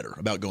much better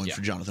about going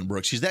for Jonathan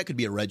Brooks, because that could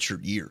be a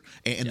redshirt year.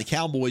 And the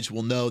Cowboys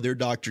will know their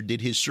doctor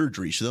did his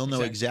surgery, so they'll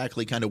know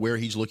exactly kind of where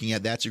he's looking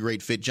at. That's a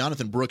great fit.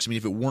 Jonathan Brooks, I mean,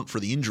 if it weren't for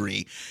the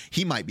injury,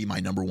 he might be my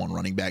number one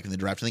running back in the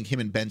draft. I think him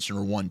and Benson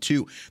are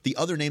 1-2. The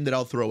other name that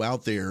I'll throw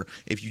out there,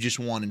 if you just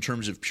want in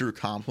terms of pure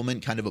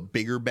complement, kind of a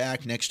bigger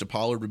back next to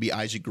Pollard, would be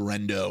Isaac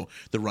Guerrero,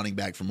 the running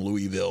back from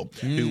Louisville,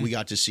 who we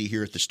got to see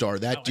here at the Star.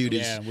 That dude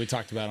is we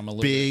talked about him a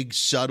little big, bit.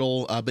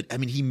 subtle, but I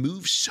mean, he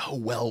moves so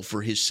well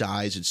for his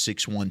size at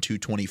 6'1",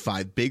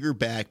 225. Bigger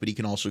back, but he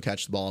can also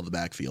catch the ball in the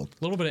backfield.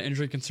 A little bit of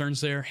injury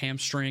concerns there,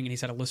 hamstring, and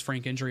he's had a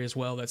Lisfranc injury as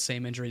well, that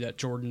same injury that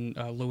Jordan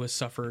Lewis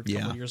suffered a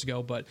couple of years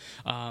ago. But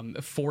a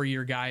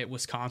 4-year guy at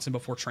Wisconsin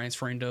before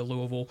transferring to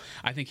Louisville.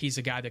 I think he's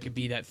a guy that could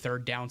be that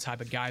third down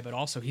type of guy, but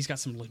also he's got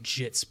some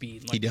legit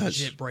speed, like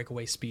legit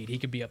breakaway speed. He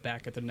could be up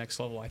back at the next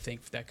level. I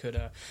think that could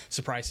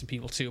surprise some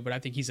people too, but I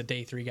think he's a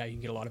day 3 guy you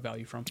can get a lot of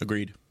value from.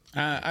 Agreed.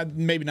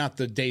 Maybe not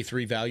the day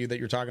 3 value that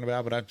you're talking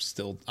about, but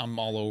I'm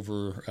all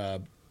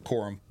over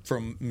Corum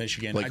from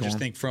Michigan. Blake I just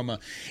Corum.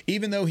 think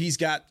even though he's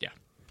got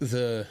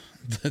the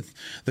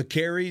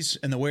carries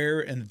and the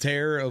wear and the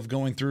tear of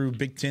going through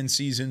Big Ten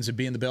seasons and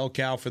being the bell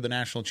cow for the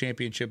national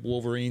championship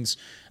Wolverines,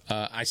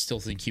 I still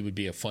think he would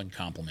be a fun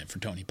compliment for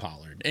Tony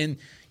Pollard. And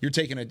you're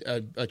taking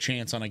a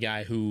chance on a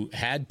guy who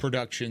had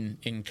production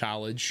in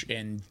college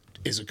and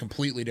is a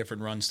completely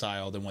different run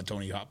style than what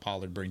Tony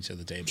Pollard brings to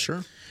the table.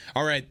 Sure.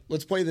 All right,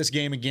 let's play this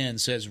game again,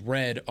 says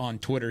Red on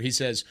Twitter. He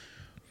says,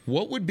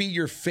 what would be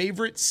your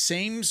favorite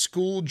same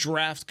school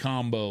draft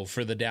combo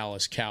for the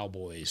Dallas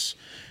Cowboys?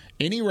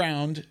 Any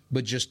round,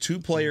 but just 2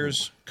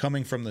 players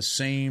coming from the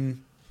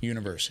same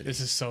university. This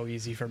is so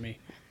easy for me.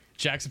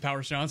 Jackson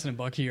Powers Johnson and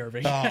Bucky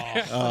Irving.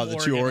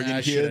 The 2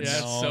 Oregon kids. Yeah,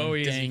 it's so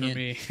easy for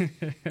me.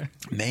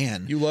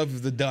 Man. You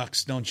love the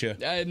Ducks, don't you?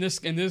 In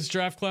this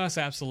draft class,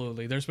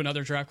 absolutely. There's been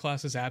other draft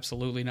classes,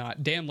 absolutely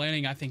not. Dan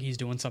Lanning, I think he's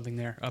doing something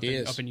there up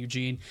in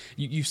Eugene.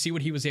 You see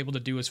what he was able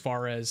to do as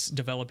far as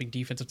developing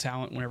defensive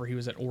talent whenever he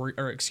was at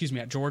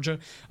Georgia.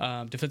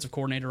 Defensive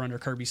coordinator under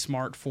Kirby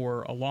Smart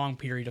for a long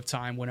period of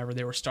time whenever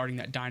they were starting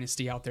that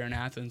dynasty out there in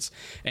Athens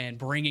and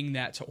bringing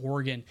that to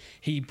Oregon.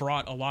 He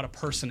brought a lot of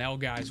personnel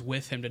guys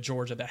with him to Georgia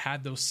that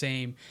had those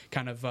same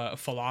kind of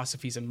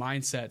philosophies and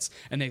mindsets,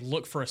 and they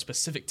look for a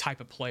specific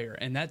type of player,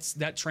 and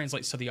that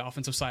translates to the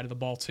offensive side of the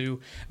ball too.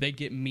 They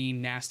get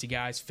mean, nasty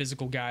guys,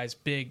 physical guys,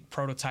 big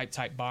prototype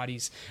type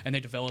bodies, and they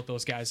develop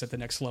those guys at the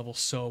next level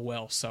so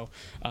well. So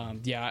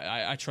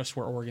I trust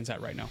where Oregon's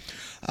at right now.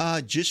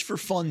 Just for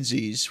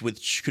funsies,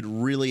 which could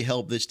really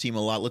help this team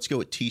a lot, let's go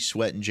with T.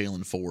 Sweat and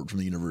Jalen Ford from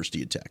the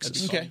University of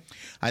Texas. Okay.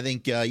 I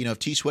think if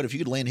T. Sweat, if you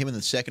could land him in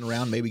the second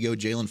round, maybe go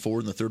Jalen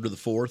Ford in the third or the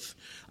fourth,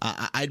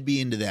 I'd be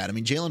into that. I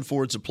mean, Jalen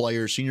Ford's a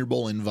player, Senior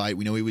Bowl invite.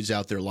 We know he was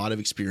out there, a lot of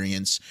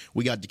experience.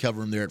 We got to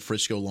cover him there at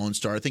Frisco Lone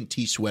Star. I think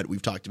T. Sweat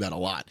we've talked about a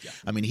lot. Yeah.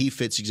 I mean, he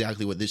fits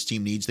exactly what this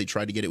team needs. They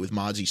tried to get it with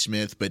Mozzie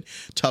Smith, but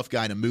tough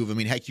guy to move. I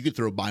mean, heck, you could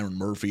throw Byron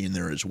Murphy in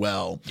there as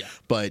well. Yeah.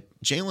 But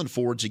Jalen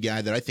Ford's a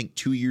guy that I think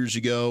 2 years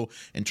ago,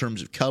 in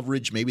terms of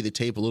coverage, maybe the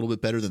tape a little bit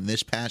better than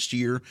this past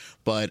year,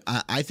 but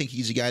I think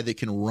he's a guy that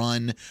can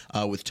run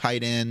with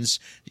tight ends.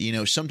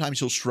 Sometimes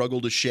he'll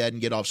struggle to shed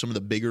and get off some of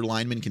the bigger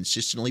linemen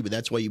consistently, but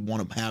that's why you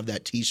want to have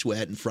that T.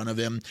 Sweat in front of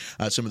him,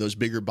 some of those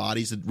bigger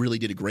bodies that really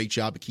did a great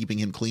job of keeping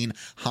him clean.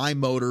 High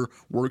motor,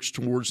 works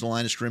towards the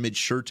line of scrimmage,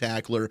 sure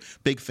tackler.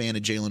 Big fan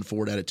of Jalen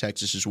Ford out of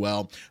Texas as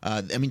well.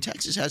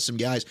 Texas has some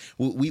guys.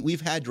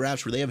 We've had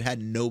drafts where they have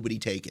had nobody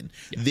taken.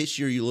 Yeah. This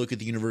year you look at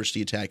the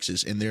University of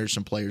Texas, and there's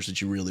some players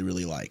that you really,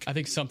 really like. I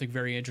think something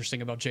very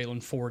interesting about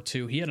Jalen Ford,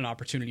 too, he had an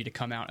opportunity to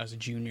come out as a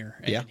junior,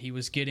 and he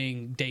was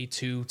getting day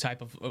 2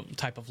 type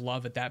of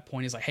love at that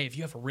point. He's like, hey, if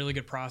you have a really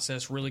good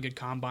process, really good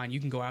combine, you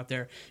can go out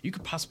there, you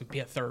could possibly be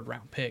a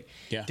third-round pick.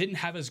 Yeah. Didn't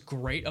have as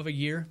great of a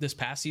year this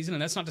past season,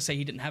 and that's not to say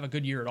he didn't have a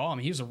good year at all. I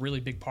mean, he was a really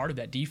big part of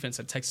that defense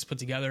that Texas put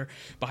together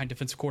behind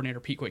defensive coordinator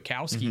Pete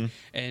Kwiatkowski,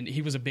 and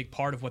he was a big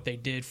part of what they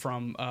did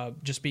from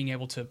just being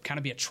able to kind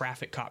of be a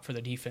traffic cop for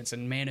the defense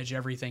and manage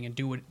everything and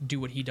do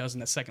what he does in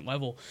the second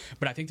level.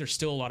 But I think there's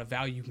still a lot of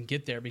value you can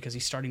get there because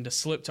he's starting to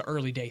slip to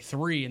early day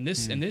 3. In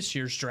this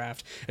year's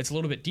draft, it's a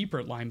little bit deeper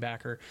at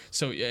linebacker.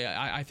 So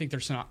I think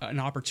there's an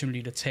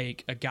opportunity to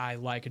take a guy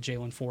like a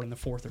Jalen Ford in the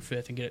 4th or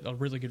 5th and get a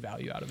really good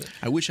value out of it.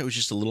 I wish I was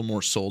just a little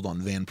more sold on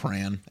Van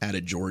Pran out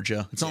of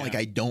Georgia. It's not like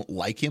I don't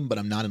like him, but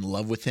I'm not in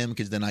love with him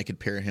because then I could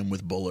pair him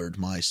with Bullard,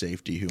 my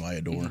safety, who I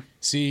adore.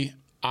 See,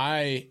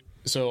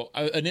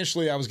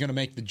 initially I was going to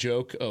make the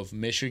joke of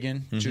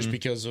Michigan just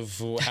because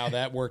of how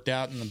that worked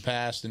out in the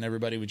past, and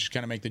everybody would just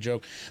kind of make the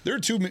joke. There are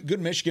 2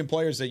 good Michigan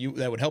players that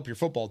would help your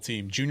football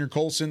team. Junior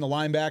Colson, the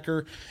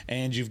linebacker,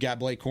 and you've got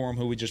Blake Corum,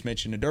 who we just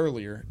mentioned it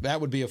earlier.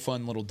 That would be a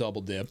fun little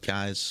double dip.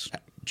 Guys,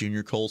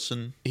 Junior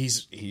Colson,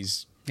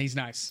 He's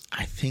nice.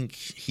 I think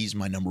he's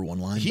my number 1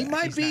 linebacker. He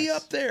might be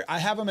up there. I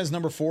have him as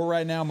number 4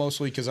 right now,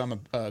 mostly because I'm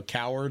a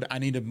coward. I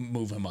need to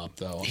move him up,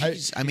 though.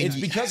 It's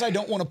because I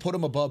don't want to put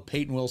him above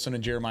Peyton Wilson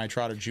and Jeremiah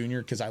Trotter Jr.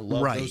 because I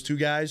love those 2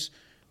 guys.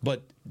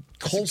 But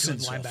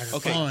Colson's a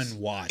linebacker. fun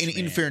watch.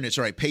 In fairness,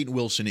 all right, Peyton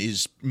Wilson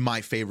is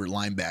my favorite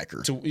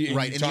linebacker,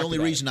 right? And the only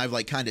reason I've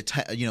like kind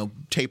of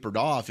tapered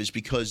off is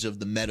because of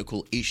the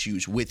medical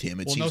issues with him.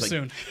 It seems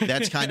like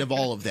that's kind of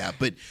all of that.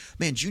 But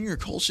man, Junior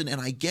Colson,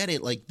 and I get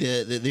it. Like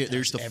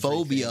there's the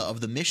phobia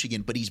of the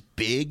Michigan, but he's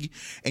big,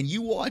 and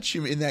you watch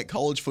him in that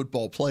college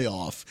football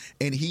playoff,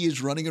 and he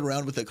is running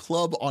around with a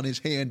club on his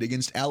hand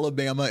against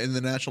Alabama in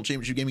the national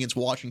championship game against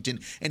Washington,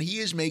 and he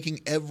is making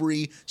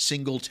every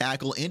single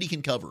tackle, and he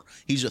can cover.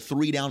 He's a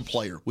 3-down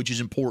player, which is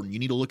important. You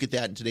need to look at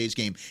that in today's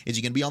game. Is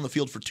he going to be on the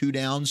field for 2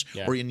 downs,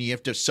 or you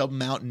have to sub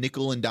him out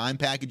nickel and dime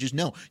packages?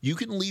 No, you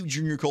can leave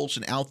Junior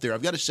Colson out there.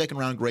 I've got a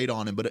second-round grade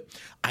on him, but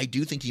I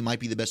do think he might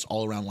be the best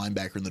all-around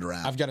linebacker in the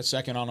draft. I've got a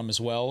second on him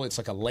as well. It's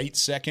like a late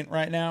second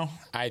right now.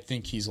 I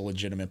think he's a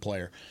legitimate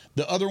player.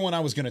 The other one I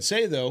was going to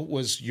say, though,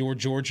 was your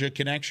Georgia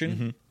connection.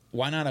 Mm-hmm.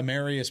 Why not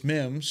Amarius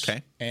Mims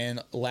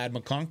and Ladd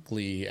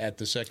McConkey at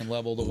the second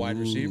level, the wide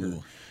receiver?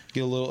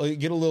 Get a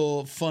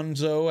little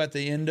funzo at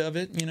the end of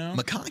it, you know.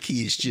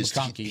 McConkey is just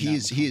he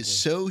is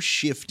so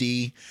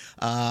shifty.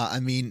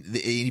 I mean,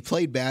 he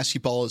played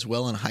basketball as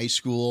well in high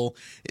school.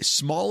 A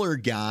smaller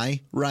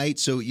guy, right?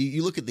 So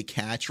you look at the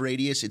catch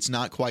radius; it's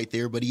not quite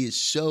there, but he is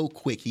so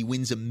quick. He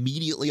wins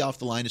immediately off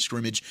the line of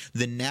scrimmage.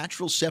 The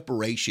natural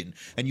separation,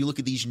 and you look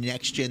at these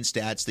next gen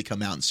stats that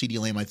come out. And CeeDee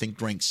Lamb, I think,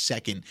 ranked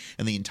second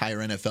in the entire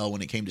NFL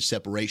when it came to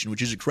separation,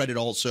 which is a credit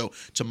also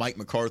to Mike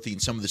McCarthy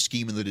and some of the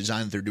scheme and the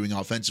design that they're doing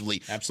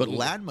offensively. Absolutely. But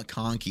Ladd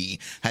McConkey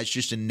has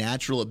just a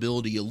natural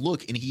ability. You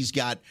look, and he's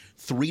got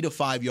 3 to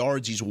 5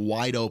 yards. He's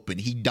wide open.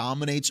 He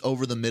dominates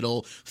over the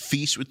middle,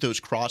 feasts with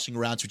those crossing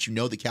routes, which you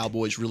know the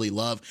Cowboys really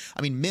love.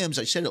 I mean, Mims,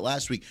 I said it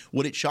last week,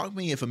 would it shock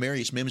me if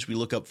Amarius Mims, we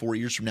look up 4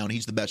 years from now and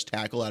he's the best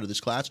tackle out of this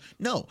class?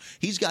 No.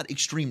 He's got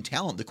extreme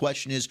talent. The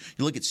question is,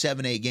 you look at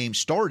 7-8 games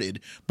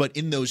started, but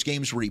in those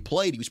games where he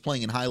played, he was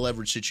playing in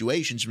high-leverage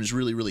situations and was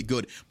really, really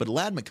good. But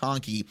Ladd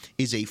McConkey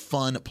is a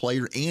fun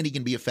player, and he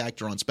can be a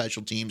factor on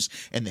special teams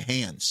and the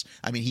hands.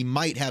 I mean, he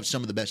might have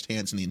some of the best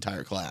hands in the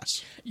entire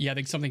class. Yeah, I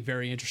think something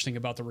very interesting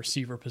about the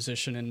receiver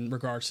position in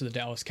regards to the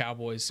Dallas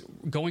Cowboys.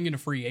 Going into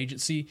free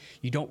agency,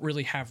 you don't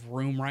really have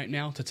room right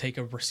now to take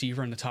a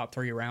receiver in the top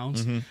 3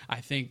 rounds. Mm-hmm.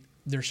 I think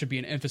there should be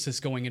an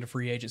emphasis going into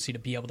free agency to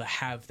be able to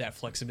have that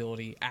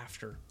flexibility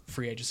after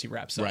free agency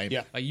wraps up. Right.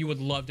 Yeah. You would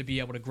love to be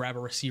able to grab a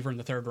receiver in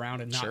the 3rd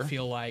round and not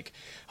feel like,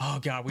 oh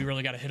God, we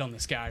really got to hit on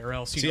this guy, or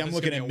else. I'm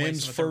looking at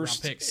Mims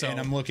first, and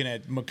I'm looking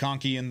at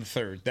McConkey in the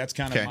 3rd. That's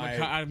kind of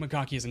my.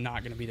 McConkey is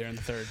not going to be there in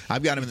the 3rd.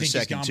 I've got him in the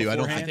 2nd too.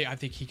 I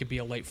think he could be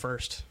a late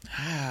first.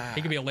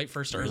 He could be a late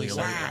first, early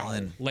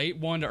second. Late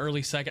 1 to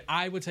early 2nd.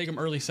 I would take him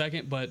early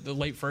 2nd, but the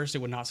late first, it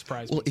would not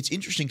surprise me. Well, it's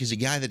interesting because a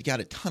guy that got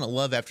a ton of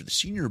love after the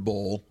Senior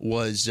Bowl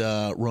was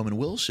Roman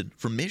Wilson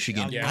from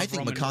Michigan. Yeah, I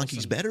think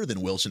McConkey's better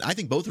than Wilson. I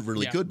think both are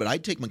really good, but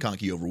I'd take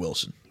McConkey over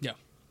Wilson.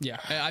 Yeah,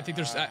 I think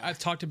there's. I've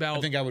talked about.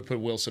 I think I would put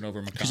Wilson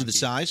over McConkey because of the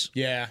size.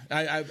 Yeah,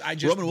 I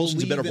just Roman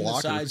Wilson's a better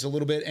blocker. In the size a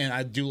little bit, and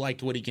I do like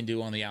what he can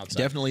do on the outside.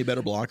 Definitely a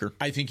better blocker.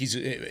 I think he's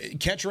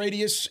catch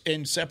radius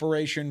and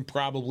separation,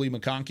 probably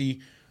McConkey.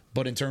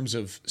 But in terms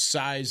of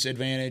size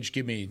advantage,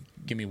 give me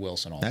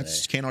Wilson all day.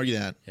 Can't argue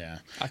that. Yeah.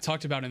 I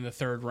talked about in the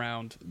 3rd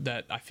round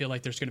that I feel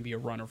like there's going to be a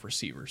run of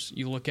receivers.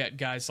 You look at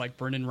guys like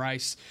Brendan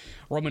Rice,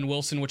 Roman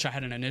Wilson, which I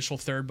had an initial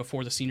 3rd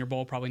before the Senior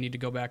Bowl. Probably need to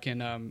go back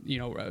and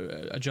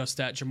adjust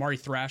that. Jamari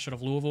Thrash out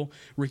of Louisville,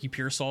 Ricky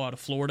Pearsall out of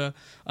Florida,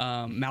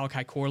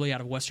 Malachi Corley out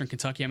of Western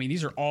Kentucky. I mean,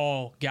 these are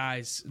all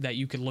guys that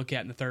you could look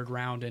at in the 3rd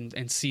round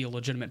and see a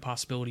legitimate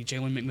possibility.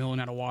 Jalen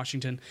McMillan out of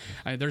Washington.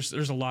 There's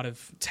a lot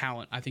of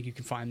talent I think you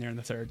can find there in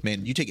the 3rd.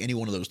 Man, you take any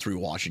one of those 3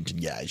 Washington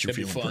guys, you're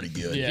feeling pretty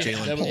good. Yeah.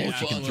 Jalen Polk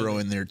you can throw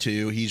in there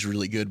too. He's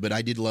really good. But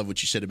I did love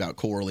what you said about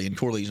Corley. And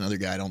Corley's another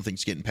guy I don't think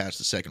is getting past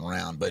the 2nd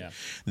round. But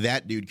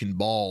that dude can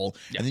ball.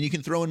 Yeah. And then you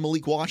can throw in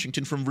Malik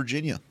Washington from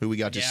Virginia, who we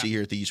got to see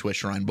here at the East West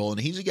Shrine Bowl.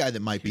 And he's a guy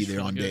that might be there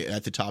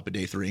at the top of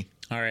day 3.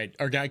 All right.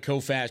 Our guy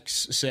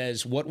Koufax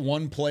says, what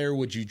one player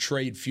would you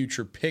trade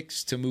future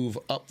picks to move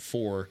up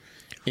for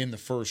in the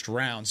 1st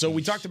round? So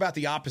we talked about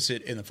the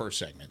opposite in the first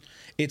segment.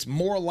 It's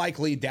more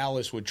likely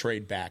Dallas would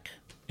trade back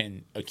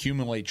and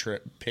accumulate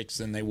picks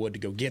than they would to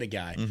go get a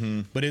guy.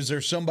 Mm-hmm. But is there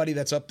somebody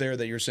that's up there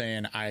that you're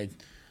saying, I've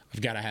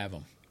got to have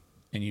him?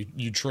 And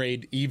you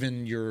trade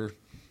even your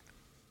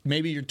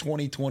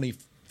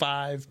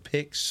 2025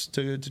 picks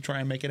to try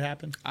and make it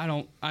happen? I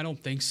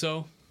don't think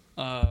so.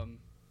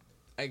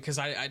 Because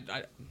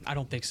I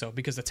don't think so,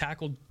 because the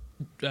tackle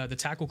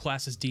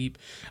class is deep.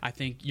 I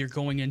think you're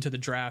going into the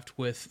draft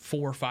with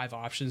 4 or 5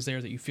 options there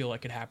that you feel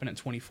like could happen at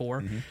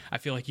 24. Mm-hmm. I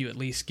feel like you at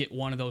least get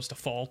one of those to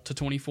fall to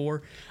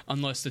 24,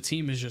 unless the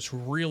team is just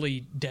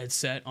really dead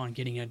set on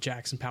getting a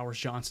Jackson Powers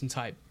Johnson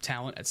type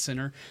talent at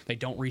center. They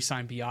don't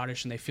re-sign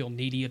Biotish and they feel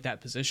needy at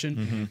that position.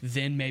 Mm-hmm.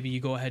 Then maybe you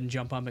go ahead and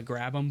jump up and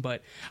grab them.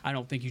 But I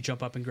don't think you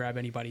jump up and grab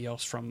anybody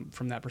else from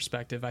that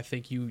perspective. I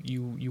think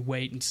you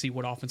wait and see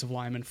what offensive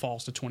lineman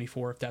falls to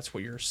 24 if that's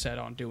what you're set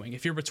on doing.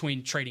 If you're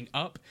between trading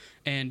up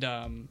and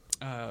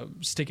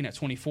sticking at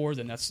 24,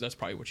 then that's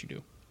probably what you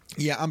do.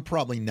 Yeah, I'm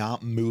probably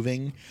not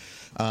moving.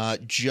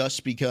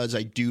 Just because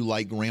I do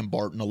like Graham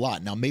Barton a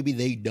lot. Now, maybe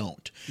they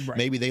don't. Right.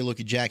 Maybe they look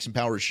at Jackson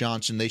Powers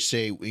Johnson. They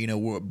say,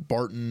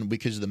 Barton,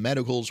 because of the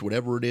medicals,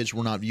 whatever it is,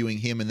 we're not viewing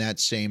him in that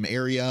same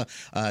area.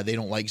 They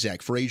don't like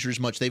Zach Frazier as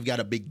much. They've got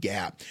a big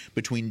gap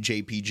between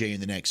JPJ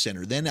and the next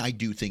center. Then I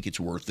do think it's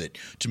worth it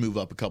to move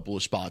up a couple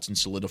of spots and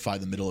solidify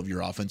the middle of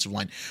your offensive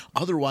line.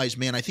 Otherwise,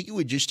 man, I think it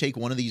would just take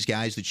one of these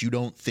guys that you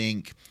don't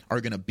think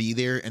are going to be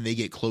there and they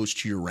get close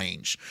to your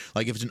range.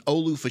 Like if it's an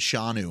Olu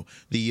Fashanu,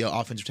 the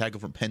offensive tackle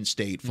from Penn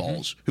State,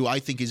 falls, who I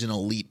think is an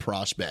elite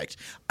prospect,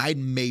 I'd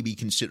maybe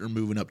consider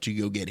moving up to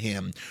go get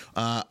him.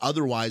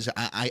 Otherwise,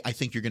 I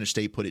think you're going to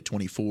stay put at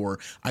 24.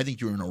 I think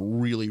you're in a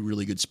really,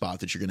 really good spot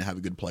that you're going to have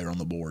a good player on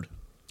the board.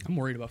 I'm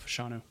worried about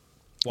Fashanu.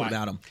 What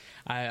about him?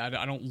 I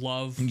don't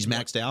love. He's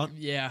maxed out.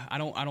 Yeah, I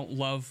don't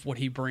love what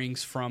he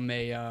brings from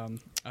a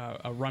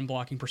run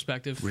blocking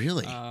perspective.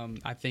 Really?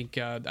 I think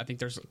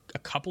there's a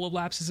couple of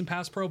lapses in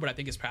pass pro, but I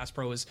think his pass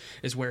pro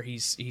is where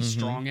he's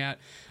strong at.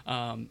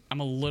 I'm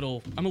a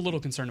little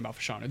concerned about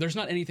Fashanu. There's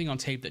not anything on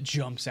tape that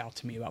jumps out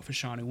to me about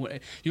Fashanu.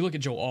 You look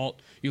at Joe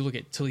Alt, you look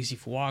at Talisi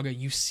Fuaga,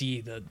 you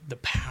see the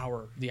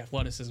power, the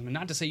athleticism, and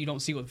not to say you don't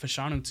see it with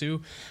Fashanu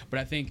too, but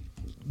I think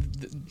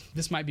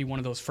this might be one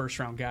of those first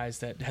round guys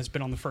that has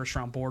been on the first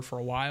round board for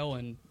a while,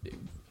 and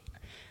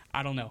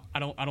I don't know. I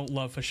don't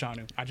love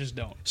Fashanu. I just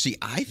don't. See,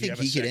 I think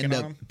he could end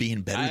up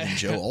being better than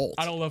Joe Alt.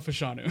 I don't love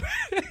Fashanu.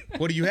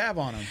 What do you have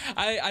on him?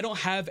 I don't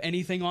have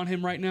anything on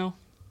him right now,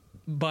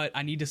 but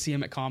I need to see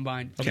him at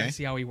Combine. I want to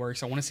see how he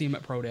works. I want to see him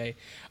at Pro Day.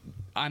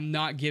 I'm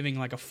not giving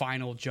like a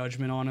final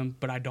judgment on him,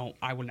 but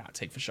I would not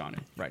take Fashanu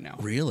right now.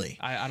 Really?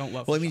 I don't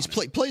love. Well, Fashanu. I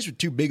mean, he plays with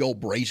two big old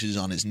braces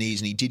on his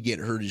knees, and he did get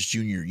hurt his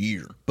junior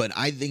year. But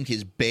I think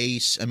his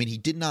base. I mean, he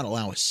did not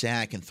allow a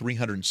sack in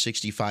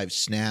 365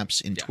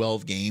 snaps in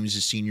 12 games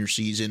his senior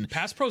season.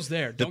 Pass pro's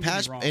there. Don't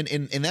get me wrong.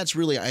 And that's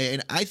really.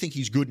 I think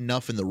he's good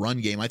enough in the run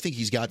game. I think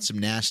he's got some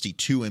nasty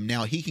to him.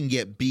 Now he can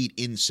get beat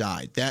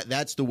inside.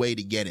 That's the way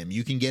to get him.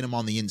 You can get him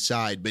on the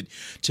inside. But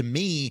to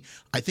me,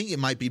 I think it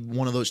might be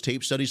one of those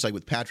tape studies like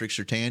with Patrick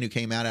Surtain, who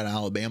came out of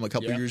Alabama a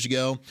couple years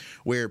ago,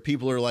 where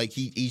people are like,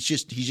 he's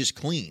just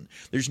clean.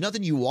 There's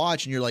nothing you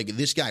watch and you're like,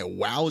 this guy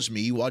wows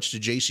me. You watch the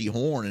J.C.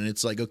 Horn and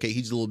it's like, okay,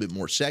 he's a little bit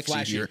more sexy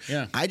Flashy, here.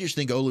 yeah. I just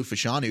think Olu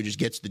Fashanu just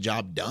gets the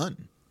job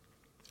done.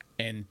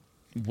 And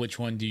which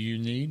one do you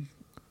need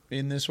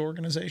in this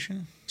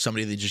organization?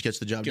 Somebody that just gets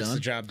the job done. Gets the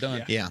job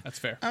done. Yeah. That's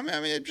fair. I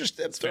mean,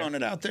 just throwing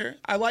it out there.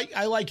 I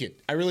like it.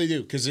 I really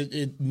do, because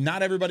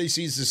not everybody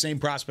sees the same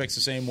prospects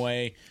the same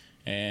way,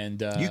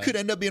 and you could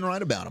end up being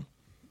right about him.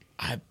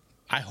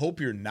 I hope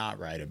you're not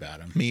right about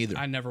him. Me either.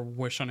 I never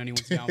wish on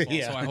anyone's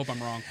downfall, so I hope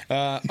I'm wrong.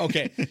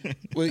 Okay.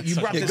 Well, you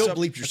brought this go up.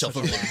 bleep yourself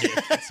over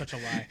there. That's such a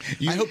lie.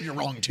 I hope you're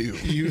wrong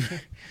too.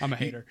 I'm a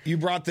hater. You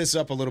brought this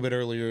up a little bit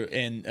earlier,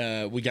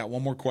 and we got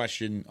one more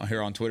question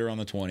here on Twitter on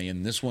the 20,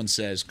 and this one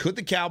says, could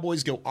the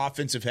Cowboys go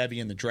offensive heavy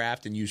in the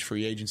draft and use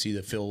free agency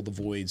to fill the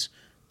voids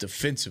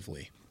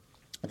defensively?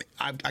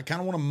 I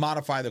kind of want to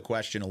modify the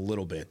question a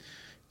little bit.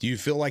 Do you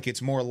feel like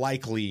it's more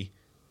likely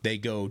they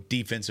go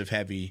defensive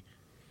heavy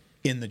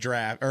in the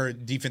draft, or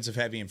defensive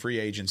heavy in free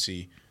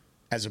agency,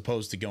 as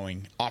opposed to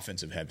going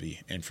offensive heavy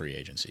in free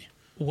agency?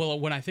 Well,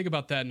 when I think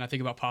about that and I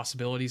think about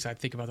possibilities, I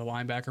think about the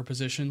linebacker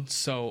position.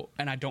 So,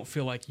 and I don't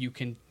feel like you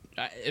can,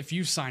 if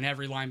you sign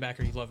every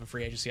linebacker you love in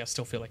free agency, I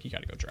still feel like you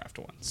got to go draft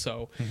one.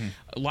 So,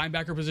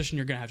 linebacker position,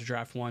 you're going to have to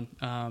draft one.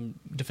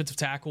 Defensive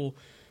tackle,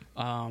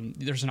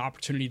 there's an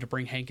opportunity to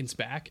bring Hankins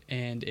back,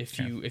 and if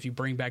you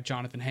bring back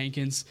Jonathan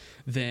Hankins,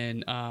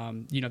 then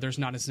there's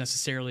not as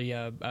necessarily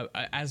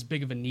as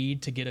big of a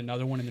need to get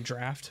another one in the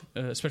draft,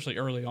 especially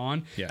early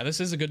on. Yeah. This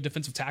is a good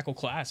defensive tackle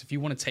class. If you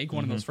want to take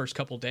one in those first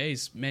couple of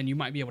days, man, you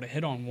might be able to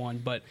hit on one.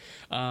 But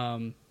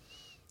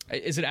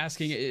is it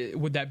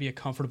asking, would that be a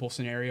comfortable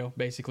scenario,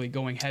 basically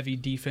going heavy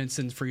defense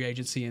in free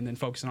agency and then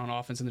focusing on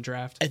offense in the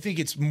draft? I think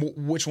it's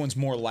which one's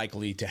more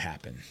likely to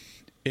happen.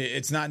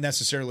 It's not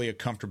necessarily a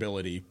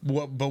comfortability.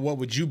 But what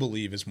would you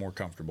believe is more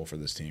comfortable for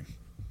this team?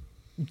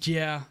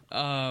 Yeah,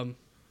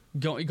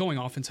 going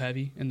offense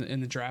heavy in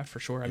the draft for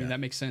sure. I mean, that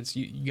makes sense.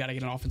 You got to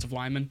get an offensive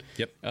lineman.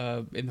 Yep.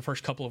 In the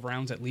first couple of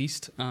rounds at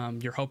least.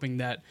 You're hoping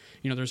that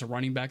there's a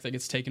running back that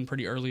gets taken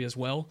pretty early as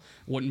well.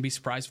 Wouldn't be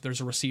surprised if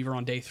there's a receiver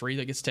on day 3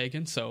 that gets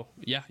taken. So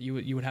yeah,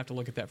 you would have to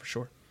look at that for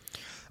sure.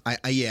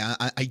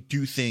 I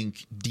do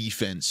think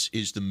defense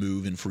is the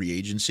move in free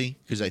agency,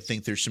 because I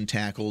think there's some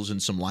tackles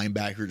and some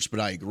linebackers,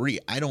 but I agree.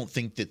 I don't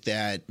think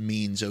that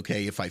means,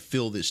 okay, if I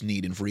fill this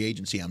need in free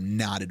agency, I'm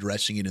not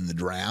addressing it in the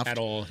draft. At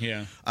all,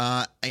 yeah.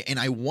 And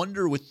I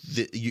wonder with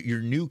your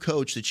new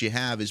coach that you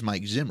have is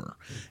Mike Zimmer,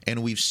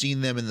 and we've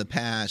seen them in the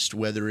past,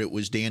 whether it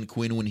was Dan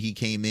Quinn when he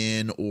came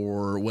in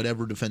or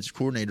whatever defensive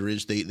coordinator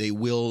is, they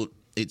will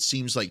 – it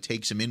seems like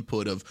take some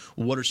input of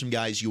what are some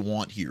guys you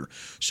want here.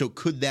 So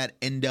could that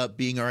end up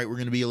being, all right, we're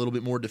going to be a little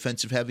bit more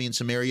defensive heavy in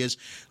some areas?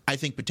 I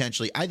think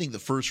potentially. I think the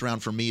first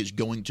round for me is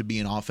going to be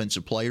an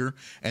offensive player,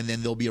 and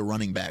then there'll be a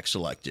running back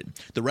selected.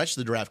 The rest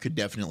of the draft could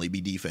definitely be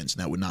defense,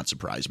 and that would not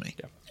surprise me.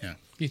 Yeah.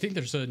 Do you think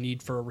there's a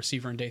need for a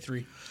receiver in day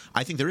 3?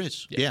 I think there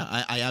is. Yeah,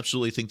 I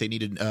absolutely think they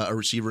needed a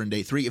receiver in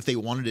day 3 if they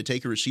wanted to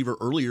take a receiver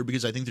earlier,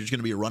 because I think there's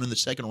going to be a run in the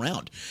second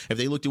round. If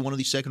they looked at one of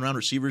these second-round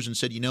receivers and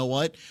said, you know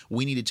what,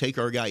 we need to take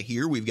our guy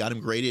here, we've got him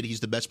graded, he's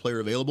the best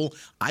player available,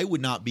 I would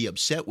not be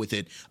upset with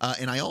it.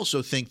 And I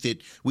also think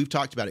that we've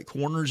talked about it.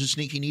 Corner is a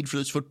sneaky need for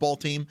this football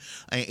team.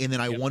 And then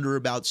I wonder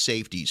about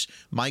safeties.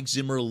 Mike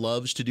Zimmer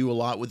loves to do a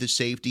lot with his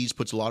safeties,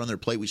 puts a lot on their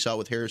plate. We saw it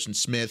with Harrison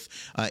Smith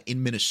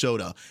in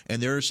Minnesota.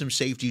 And there are some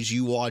safeties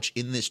you watch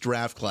in this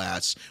draft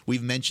class.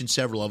 We've mentioned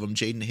several of them.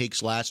 Jaden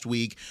Hicks last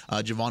week.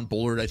 Javon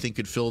Bullard, I think,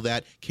 could fill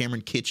that.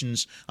 Cameron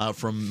Kitchens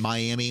from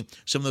Miami.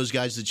 Some of those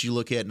guys that you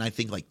look at and I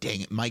think, like,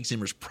 dang it, Mike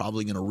Zimmer's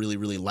probably going to really,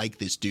 really like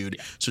this dude.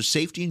 So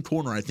safety and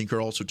corner, I think,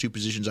 are also two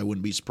positions I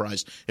wouldn't be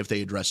surprised if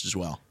they addressed as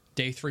well.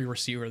 Day 3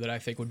 receiver that I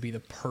think would be the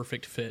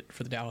perfect fit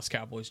for the Dallas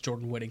Cowboys,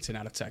 Jordan Whittington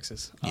out of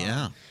Texas.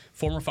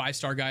 Former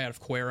 5-star guy out of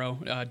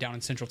Cuero down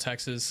in Central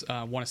Texas.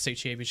 Won a state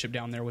championship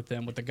down there with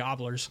them, with the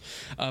Gobblers.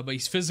 But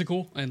he's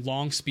physical and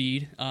long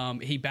speed.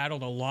 He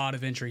battled a lot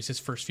of injuries his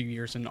first few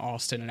years in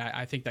Austin, and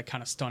I think that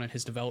kind of stunted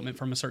his development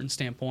from a certain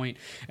standpoint.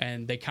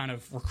 And they kind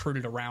of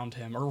recruited around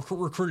him, or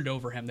recruited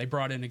over him. They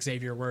brought in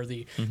Xavier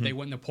Worthy. They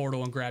went in the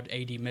portal and grabbed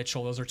A.D.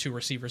 Mitchell. Those are 2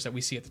 receivers that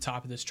we see at the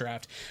top of this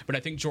draft. But I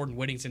think Jordan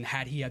Whittington,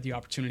 had he had the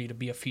opportunity to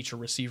be a feature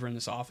receiver in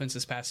this offense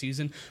this past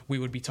season, we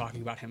would be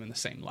talking about him in the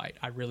same light.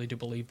 I really do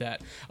believe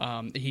that.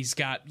 He's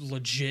got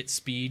legit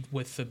speed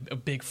with a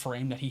big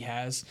frame that he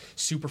has,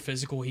 super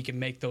physical. He can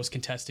make those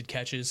contested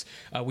catches.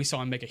 We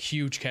saw him make a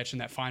huge catch in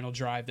that final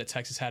drive that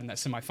Texas had in that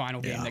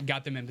semifinal game that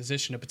got them in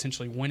position to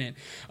potentially win it.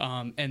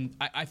 And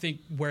I think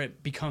where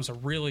it becomes a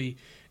really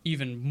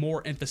even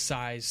more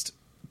emphasized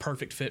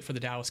perfect fit for the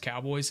Dallas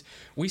Cowboys.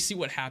 We see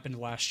what happened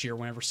last year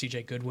whenever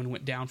C.J. Goodwin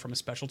went down from a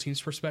special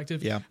teams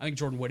perspective. I think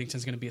Jordan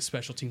Whittington's going to be a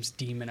special teams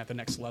demon at the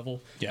next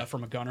level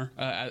from a gunner,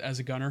 as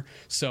a gunner.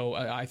 So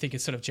I think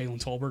instead of Jalen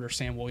Tolbert or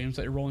Sam Williams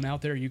that you're rolling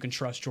out there, you can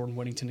trust Jordan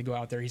Whittington to go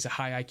out there. He's a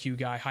high IQ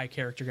guy, high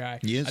character guy.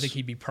 I think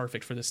he'd be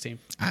perfect for this team.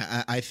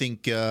 I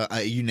think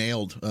you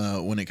nailed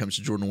when it comes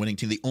to Jordan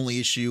Whittington. The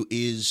only issue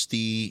is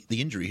the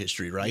injury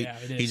history, right? Yeah,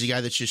 it is. He's a guy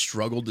that's just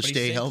struggled to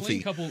stay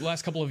healthy.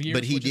 Last couple of years,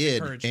 but he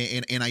did.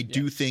 And I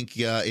do think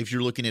if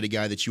you're looking at a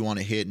guy that you want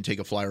to hit and take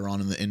a flyer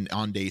on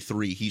on day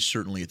 3, he's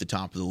certainly at the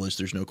top of the list.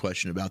 There's no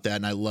question about that.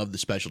 And I love the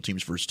special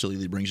teams versatility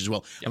that he brings as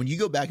well. I mean, you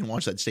go back and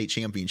watch that state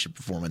championship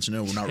performance.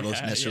 No, we're not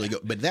necessarily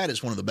but that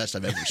is one of the best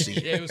I've ever seen.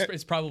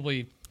 It's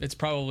probably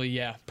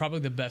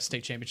the best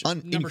state championship.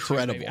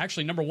 Incredible. 2,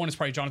 actually, number 1 is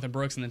probably Jonathan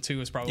Brooks, and then 2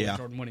 is probably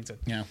Jordan Whittington.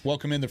 Yeah.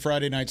 Welcome in the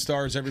Friday Night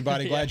Stars,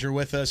 everybody. Glad you're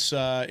with us.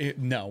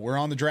 No, we're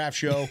on the draft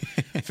show,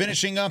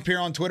 finishing up here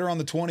on Twitter on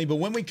the 20. But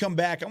when we come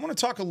back, I want to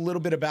talk a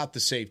little bit about the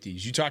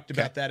safeties. You talked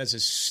about that as a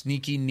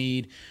sneaky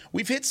need.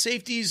 We've hit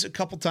safeties a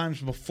couple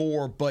times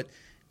before, but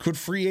could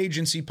free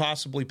agency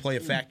possibly play a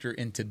factor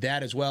into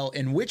that as well?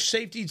 And which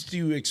safeties do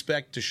you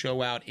expect to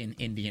show out in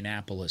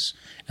Indianapolis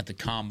at the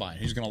Combine?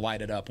 Who's going to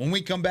light it up? When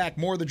we come back,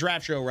 more of the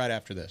draft show right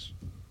after this.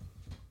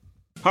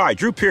 Hi,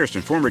 Drew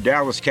Pearson, former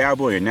Dallas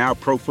Cowboy and now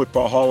Pro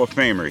Football Hall of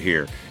Famer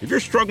here. If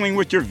you're struggling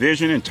with your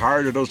vision and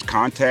tired of those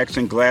contacts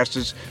and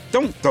glasses,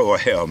 don't throw a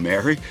Hail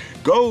Mary.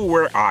 Go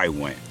where I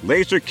went.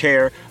 Laser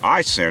Care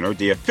Eye Center,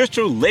 the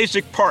official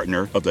LASIK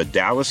partner of the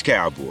Dallas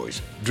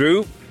Cowboys.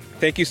 Drew,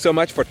 thank you so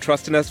much for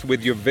trusting us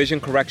with your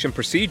vision correction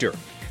procedure.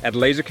 At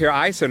Laser Care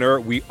Eye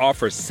Center, we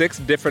offer 6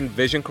 different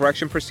vision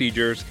correction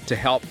procedures to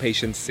help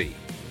patients see.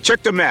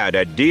 Check them out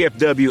at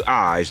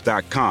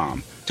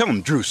dfweyes.com. Tell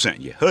them Drew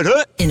sent you. Hood,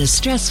 hood. In a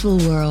stressful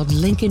world,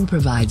 Lincoln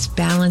provides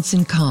balance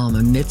and calm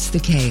amidst the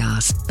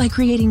chaos by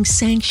creating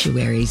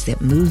sanctuaries that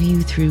move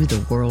you through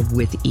the world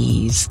with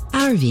ease.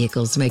 Our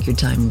vehicles make your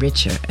time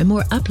richer and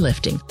more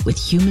uplifting with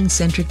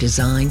human-centric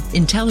design,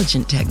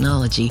 intelligent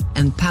technology,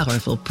 and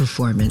powerful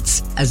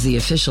performance. As the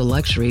official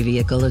luxury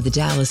vehicle of the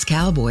Dallas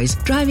Cowboys,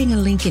 driving a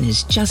Lincoln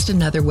is just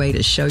another way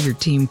to show your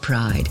team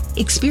pride.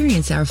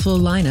 Experience our full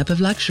lineup of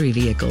luxury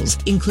vehicles,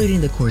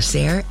 including the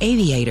Corsair,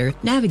 Aviator,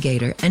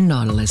 Navigator, and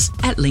Nautilus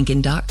at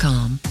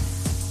Lincoln.com.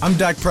 I'm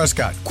Dak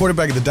Prescott,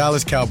 quarterback of the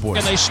Dallas Cowboys.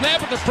 And they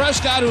snap it to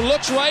Prescott, who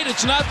looks right.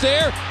 It's not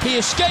there. He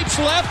escapes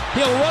left.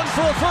 He'll run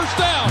for a first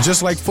down.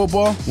 Just like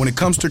football, when it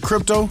comes to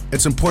crypto,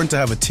 it's important to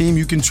have a team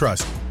you can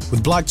trust.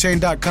 With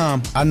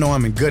Blockchain.com, I know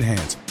I'm in good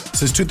hands.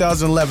 Since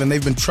 2011,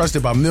 they've been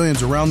trusted by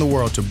millions around the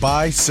world to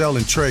buy, sell,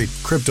 and trade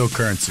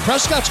cryptocurrency.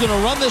 Prescott's going to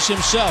run this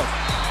himself.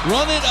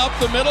 Run it up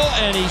the middle,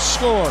 and he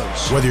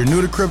scores. Whether you're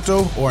new to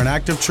crypto or an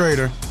active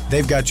trader,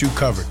 they've got you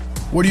covered.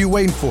 What are you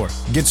waiting for?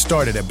 Get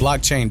started at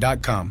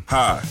blockchain.com.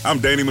 Hi, I'm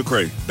Danny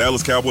McCray,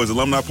 Dallas Cowboys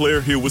alumni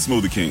player here with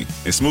Smoothie King.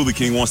 And Smoothie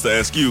King wants to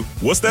ask you,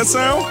 what's that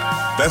sound?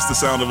 That's the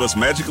sound of us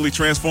magically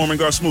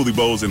transforming our smoothie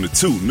bowls into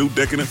 2 new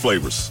decadent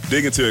flavors.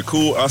 Dig into a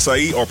cool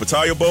acai or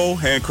pitaya bowl,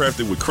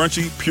 handcrafted with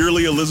crunchy,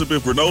 purely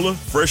Elizabeth granola,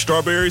 fresh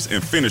strawberries,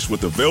 and finished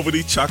with a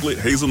velvety chocolate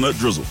hazelnut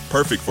drizzle.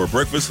 Perfect for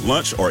breakfast,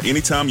 lunch, or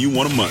anytime you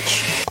want to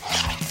munch.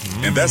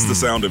 And that's the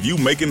sound of you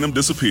making them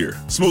disappear.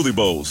 Smoothie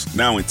bowls,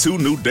 now in 2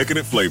 new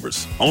decadent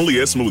flavors. Only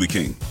at Smoothie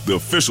King, the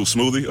official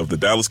smoothie of the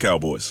Dallas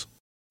Cowboys.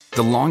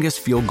 The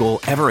longest field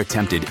goal ever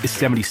attempted is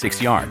 76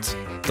 yards.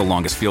 The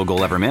longest field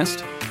goal ever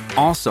missed?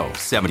 Also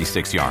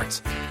 76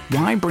 yards.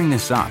 Why bring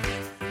this up?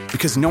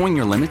 Because knowing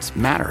your limits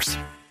matters,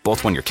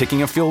 both when you're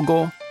kicking a field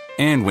goal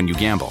and when you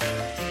gamble.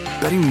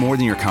 Betting more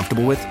than you're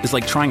comfortable with is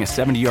like trying a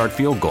 70-yard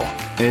field goal.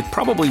 It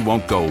probably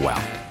won't go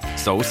well.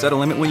 So set a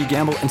limit when you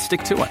gamble and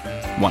stick to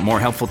it. Want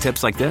more helpful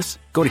tips like this?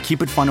 Go to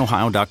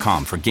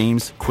keepitfunohio.com for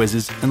games,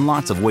 quizzes, and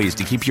lots of ways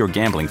to keep your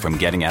gambling from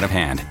getting out of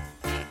hand.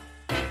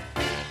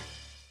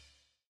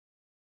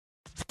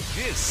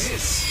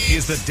 This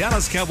is the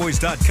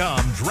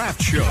DallasCowboys.com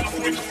Draft Show.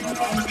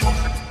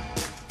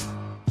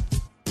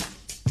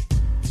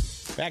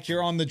 Back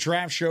here on the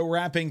Draft Show,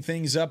 wrapping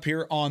things up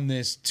here on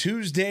this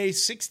Tuesday,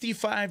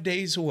 65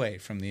 days away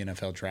from the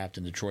NFL Draft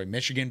in Detroit,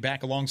 Michigan.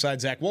 Back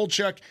alongside Zach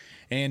Wolchuk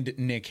and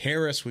Nick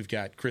Harris. We've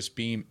got Chris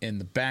Beam in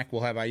the back.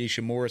 We'll have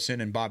Aisha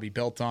Morrison and Bobby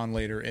Belton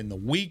later in the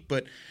week,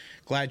 but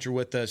glad you're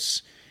with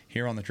us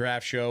here on the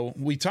Draft Show.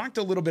 We talked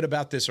a little bit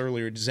about this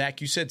earlier.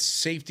 Zach, you said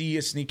safety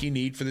a sneaky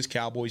need for this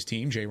Cowboys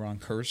team. Jaron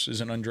Kearse is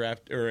an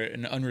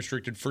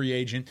unrestricted free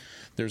agent.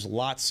 There's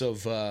lots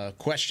of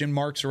question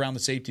marks around the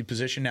safety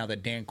position now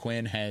that Dan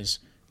Quinn has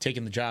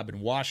taken the job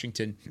in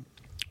Washington.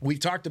 We've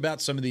talked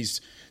about some of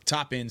these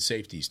top-end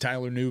safeties.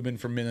 Tyler Nubin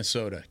from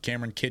Minnesota,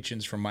 Cameron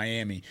Kitchens from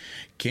Miami,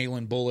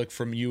 Kalen Bullock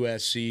from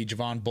USC,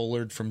 Javon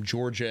Bullard from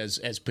Georgia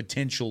as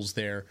potentials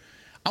there.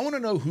 I want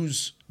to know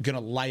who's going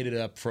to light it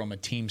up from a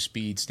team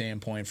speed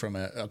standpoint, from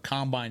a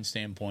combine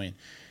standpoint.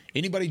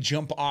 Anybody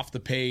jump off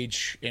the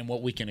page and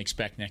what we can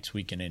expect next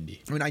week in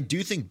Indy? I mean, I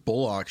do think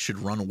Bullock should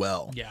run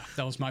well. Yeah,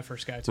 that was my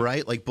first guy too.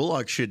 Right? Like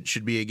Bullock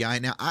should be a guy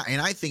now,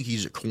 I think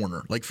he's a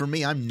corner. Like for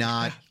me, I'm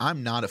not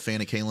a fan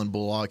of Kalen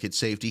Bullock at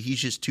safety. He's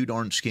just too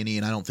darn skinny,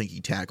 and I don't think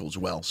he tackles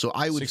well. So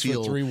I would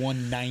 6'3",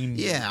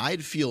 190. Yeah,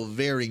 I'd feel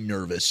very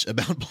nervous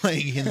about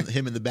playing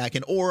him in the back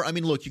end. Or I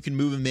mean, look, you can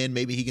move him in.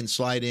 Maybe he can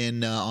slide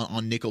in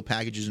on nickel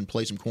packages and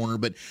play some corner.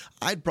 But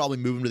I'd probably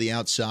move him to the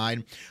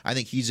outside. I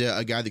think he's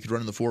a guy that could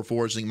run in the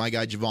 4-4s. I think my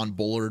guy Javon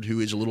Bullard, who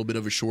is a little bit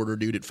of a shorter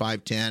dude at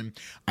 5'10",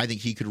 I think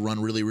he could run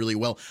really, really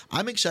well.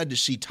 I'm excited to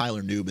see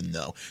Tyler Nubin,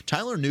 though.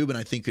 Tyler Nubin,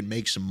 I think, could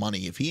make some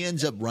money. If he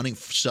ends up running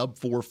sub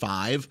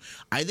 4.5,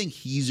 I think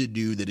he's a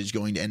dude that is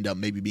going to end up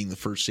maybe being the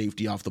first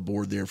safety off the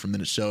board there from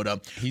Minnesota.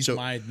 He's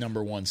my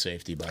number one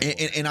safety, by the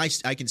way. And I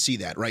can see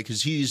that, right?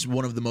 Because he's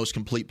one of the most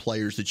complete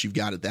players that you've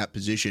got at that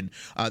position.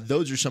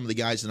 Those are some of the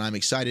guys that I'm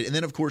excited. And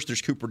then, of course,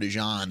 there's Cooper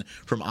DeJean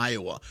from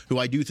Iowa, who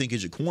I do think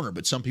is a corner,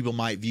 but some people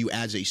might view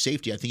as a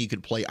safety. I think he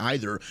could play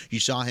either. You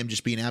saw him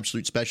just be an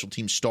absolute special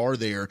team star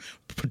there,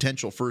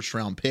 potential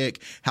first-round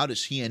pick. How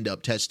does he end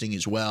up testing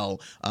as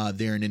well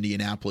there in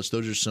Indianapolis?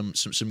 Those are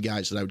some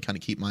guys that I would kind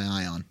of keep my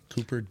eye on.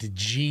 Cooper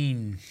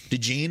DeJean.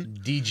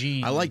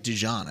 DeJean. I like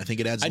DeJean. I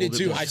think it adds a little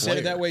bit more flair. I said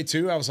it that way,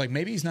 too. I was like,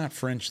 maybe he's not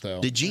French, though.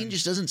 DeJean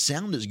just doesn't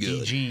sound as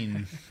good.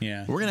 DeJean,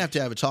 yeah. We're going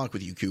to have a talk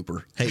with you,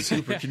 Cooper. Hey,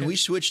 Cooper, can we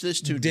switch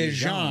this to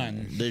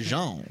DeJean?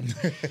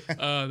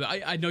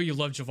 I know you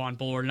love Javon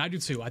Bullard, and I do,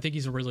 too. I think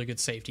he's a really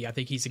good safety. I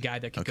think he's a guy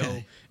that can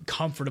go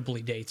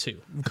comfortably day two.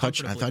 I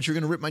thought you were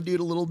going to rip my dude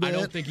a little bit. I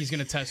don't think he's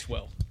going to test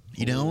well.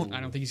 You don't? I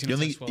don't think he's going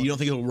to test well. You don't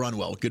think he'll run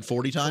well? Good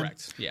 40 time?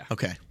 Correct. Yeah.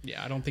 Okay.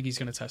 Yeah, I don't think he's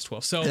going to test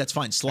well. So that's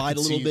fine. Slide a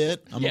little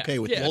bit. I'm okay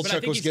with that.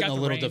 Wolchuk was getting a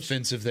little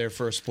defensive there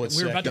for a split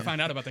second. We were about to find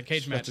out about the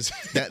cage match.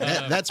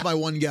 That's my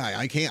one guy.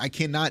 I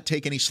cannot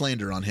take any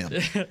slander on him.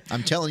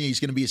 I'm telling you, he's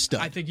going to be a stud.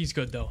 I think he's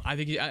good, though. I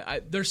think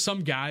there's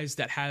some guys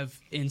that have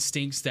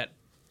instincts that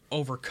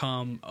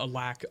overcome a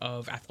lack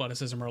of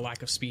athleticism or a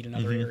lack of speed in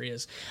other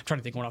areas. I'm trying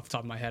to think one off the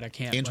top of my head. I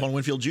can't. Antoine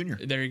Winfield Jr.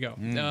 There you go.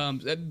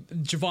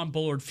 Javon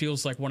Bullard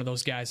feels like one of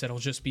those guys that'll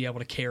just be able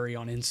to carry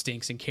on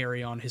instincts and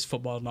carry on his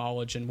football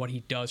knowledge and what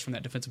he does from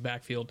that defensive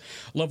backfield.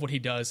 Love what he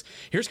does.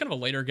 Here's kind of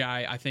a later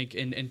guy, I think,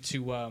 and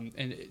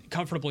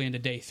comfortably into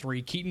day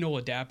three. Keaton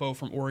Oladapo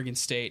from Oregon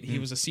State. He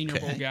was a Senior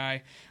Bowl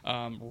guy,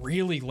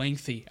 really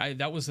lengthy.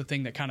 That was the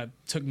thing that kind of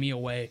took me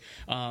away.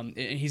 And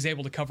he's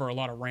able to cover a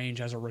lot of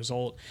range as a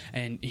result,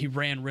 and he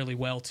ran really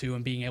well too,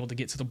 and being able to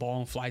get to the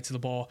ball and fly to the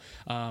ball.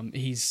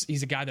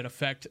 He's a guy that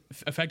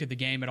affected the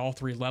game at all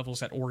three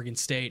levels at Oregon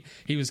State.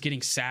 He was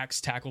getting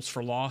sacks, tackles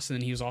for loss, and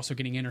then he was also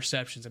getting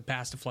interceptions and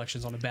pass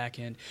deflections on the back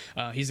end.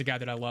 He's a guy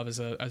that I love as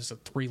a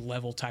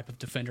 3-level type of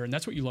defender, and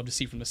that's what you love to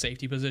see from the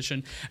safety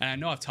position. And I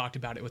know I've talked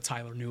about it with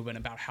Tyler Nubin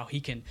about how he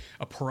can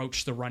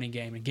approach the running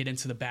game and get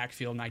into the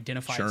backfield and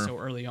identify it so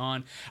early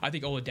on. I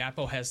think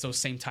Oladapo has those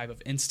same type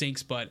of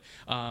instincts, but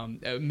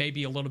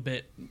maybe a little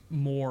bit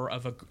more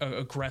of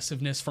a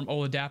aggressiveness from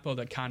Oladapo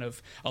that kind of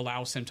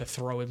allows him to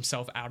throw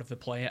himself out of the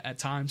play at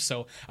times.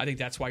 So I think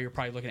that's why you're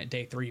probably looking at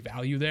day three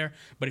value there.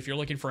 But if you're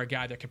looking for a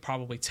guy that could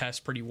probably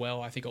test pretty well,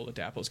 I think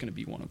Oladapo is going to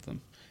be one of them.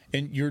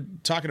 And you're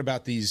talking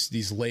about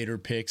these later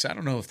picks. I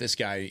don't know if this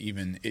guy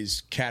even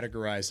is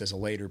categorized as a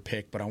later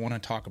pick, but I want to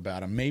talk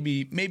about him.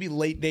 Maybe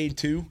late day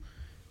two.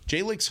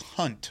 Jalix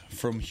Hunt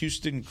from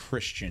Houston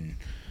Christian.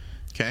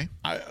 Okay.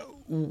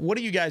 What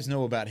do you guys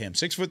know about him?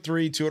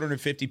 6'3",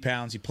 250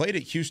 pounds. He played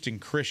at Houston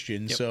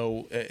Christian,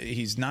 so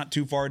he's not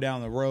too far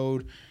down the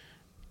road.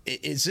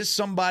 Is this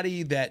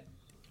somebody that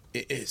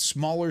is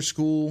smaller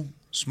school,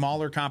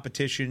 smaller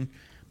competition,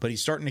 but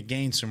he's starting to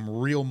gain some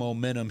real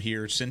momentum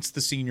here since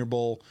the Senior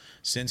Bowl,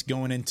 since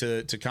going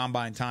into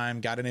Combine time,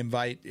 got an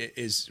invite.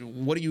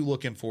 What are you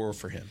looking for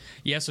him?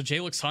 Yeah, so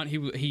Jalix Hunt,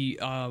 he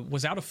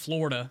was out of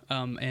Florida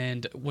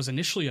and was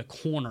initially a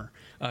corner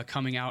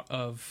coming out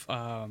of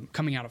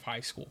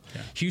high school.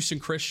 Yeah. Houston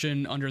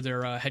Christian under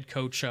their head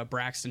coach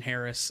Braxton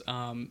Harris.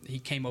 He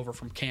came over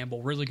from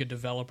Campbell, really good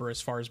developer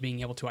as far as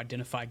being able to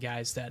identify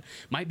guys that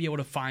might be able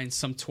to find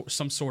some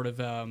sort of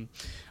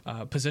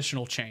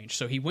positional change.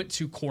 So he went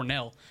to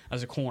Cornell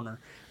as a corner,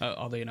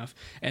 oddly enough,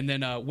 and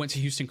then went to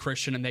Houston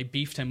Christian, and they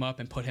beefed him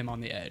up and put him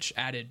on the edge,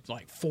 added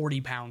like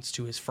 40 pounds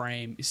to his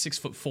frame. He's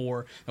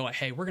 6'4". They're like,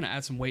 hey, we're going to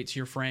add some weight to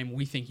your frame.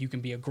 We think you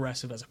can be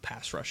aggressive as a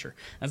pass rusher.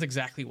 That's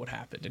exactly what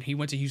happened. And he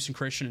went to Houston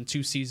Christian in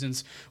 2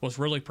 seasons, was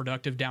really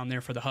productive down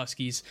there for the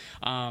Huskies.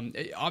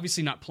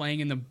 Obviously not playing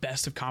in the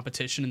best of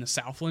competition in the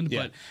Southland,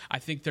 but I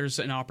think there's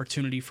an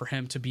opportunity for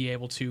him to be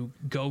able to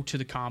go to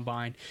the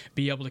Combine,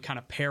 be able to kind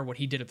of pair what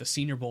he did at the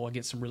Senior Bowl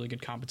against some really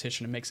good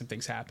competition and make some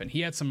things happen.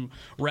 He had some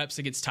reps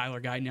against Tyler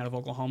Guyton out of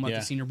Oklahoma at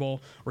the Senior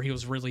Bowl where he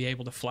was really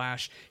able to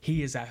flash.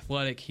 He is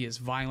athletic. He is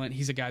violent.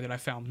 He's a guy that I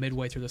found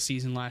midway through the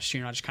season last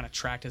year, and I just kind of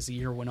tracked as the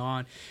year went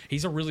on.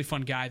 He's a really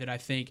fun guy that I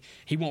think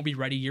he won't be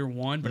ready year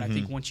one, but I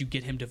think once you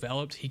get him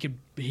developed, he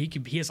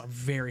has a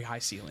very high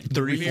ceiling.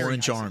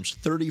 34-inch arms.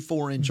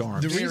 34-inch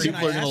arms. People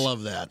are going to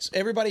love that.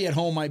 Everybody at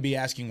home might be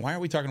asking, why are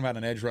we talking about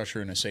an edge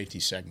rusher in a safety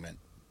segment?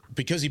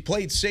 Because he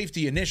played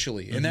safety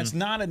initially, and that's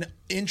not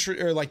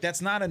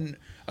that's not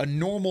a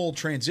normal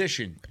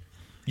transition.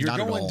 You're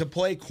Not going to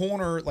play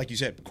corner, like you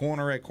said,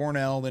 corner at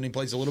Cornell, then he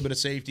plays a little bit of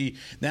safety.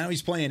 Now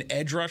he's playing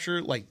edge rusher.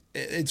 Like,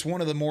 it's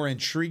one of the more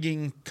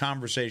intriguing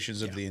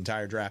conversations of the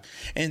entire draft.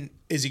 And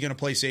is he going to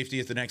play safety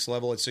at the next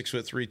level at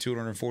 6'3",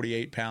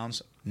 248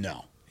 pounds?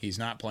 No, he's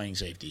not playing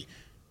safety.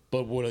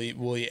 But will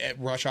he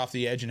rush off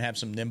the edge and have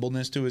some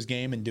nimbleness to his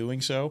game in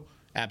doing so?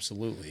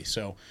 Absolutely.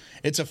 So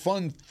it's a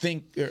fun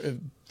thing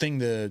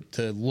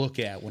to look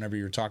at whenever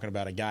you're talking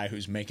about a guy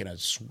who's making a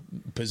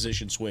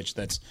position switch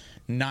that's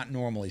not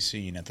normally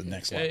seen at the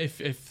next level.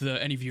 If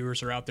any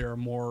viewers are out there are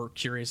more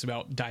curious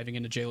about diving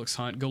into Jalix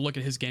Hunt, go look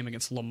at his game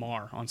against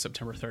Lamar on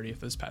September 30th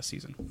this past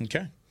season.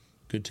 Okay.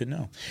 Good to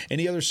know.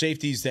 Any other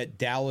safeties that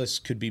Dallas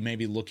could be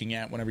maybe looking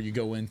at whenever you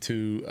go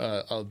into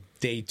a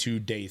day 2,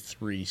 day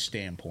 3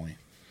 standpoint?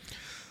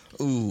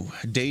 Ooh,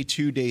 day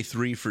 2, day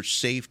 3 for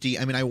safety.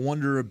 I mean, I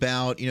wonder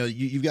about,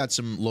 you've got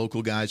some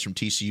local guys from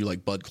TCU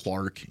like Bud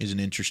Clark is an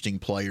interesting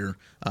player.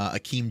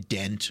 Akeem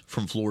Dent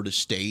from Florida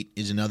State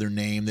is another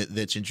name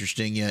that's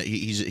interesting. Yeah,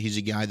 he's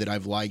a guy that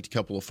I've liked. A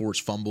couple of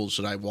forced fumbles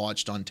that I've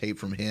watched on tape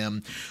from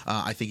him.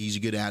 I think he's a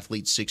good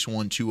athlete,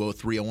 6'1",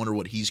 203. I wonder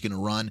what he's going to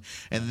run.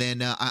 And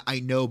then I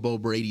know Bo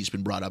Brady's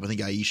been brought up. I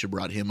think Aisha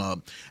brought him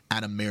up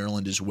out of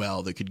Maryland as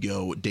well that could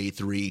go day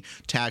 3.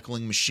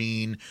 Tackling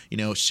machine,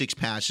 6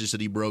 passes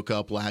that he broke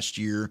up last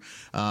year,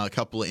 a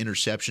couple of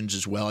interceptions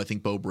as well. I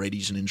think Bo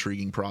Brady's an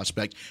intriguing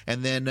prospect.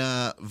 And then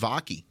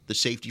Vaki, the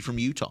safety from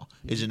Utah,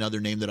 is another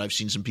name that I've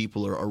seen some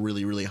people are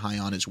really, really high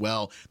on as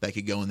well that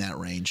could go in that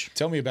range.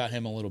 Tell me about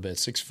him a little bit.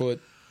 6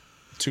 foot,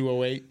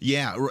 208.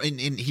 Yeah, and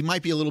he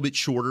might be a little bit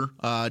shorter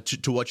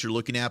to what you're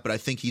looking at, but I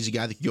think he's a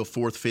guy that could go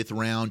 4th, 5th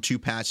round. 2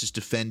 passes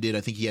defended. I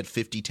think he had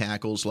 50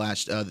 tackles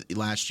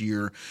last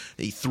year.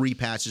 3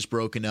 passes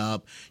broken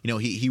up.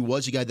 He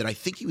was a guy that I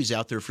think he was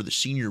out there for the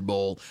Senior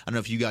Bowl. I don't know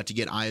if you got to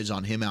get eyes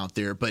on him out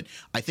there, but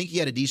I think he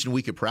had a decent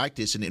week of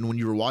practice. And when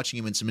you were watching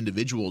him in some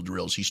individual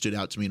drills, he stood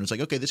out to me and was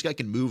like, okay, this guy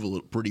can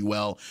move pretty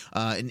well.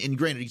 And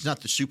granted, he's not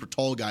the super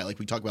tall guy like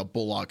we talk about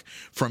Bullock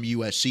from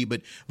USC,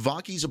 but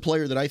Vaki's a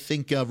player that I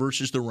think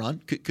versus the run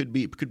could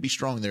be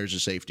strong there as a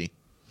safety.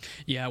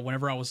 Yeah,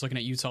 whenever I was looking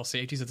at Utah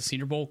safeties at the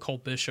Senior Bowl, Cole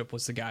Bishop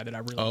was the guy that I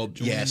really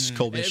enjoyed. Yes,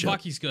 Cole Bishop.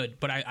 Vaki's good,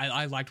 but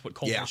I liked what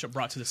Cole Bishop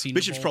brought to the Senior Bowl.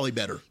 Bishop's probably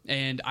better.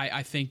 And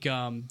I think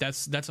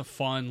that's a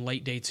fun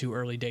late day 2,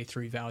 early day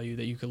 3 value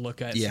that you could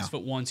look at.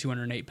 6'1",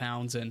 208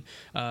 pounds, and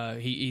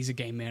he's a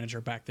game manager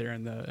back there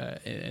in the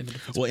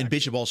defensive and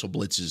Bishop also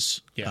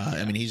blitzes.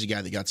 I mean, he's a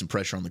guy that got some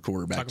pressure on the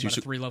quarterback too. Talk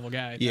about a 3-level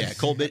guy. Yeah,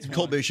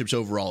 Cole Bishop's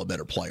overall a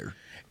better player.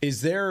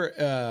 Is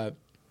there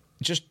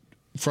just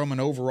from an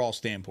overall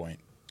standpoint,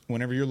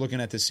 whenever you're looking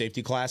at this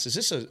safety class, is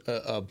this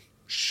a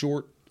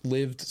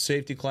short-lived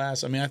safety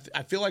class? I mean,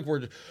 I feel like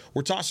we're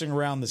tossing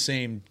around the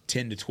same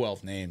 10 to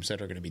 12 names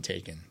that are going to be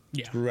taken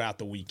throughout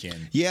the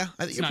weekend. Yeah,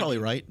 I think you're probably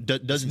right.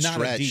 Doesn't stretch,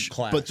 not a deep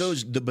class. But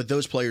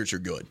those players are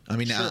good. I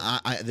mean, sure.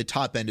 The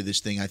top end of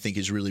this thing I think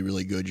is really,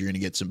 really good. You're going to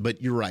get some, but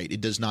you're right.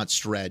 It does not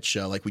stretch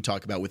like we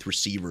talk about with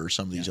receiver or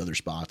some of these other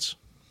spots.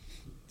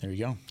 There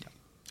you go.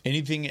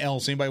 Anything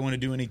else? Anybody want to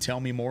do any tell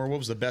me more? What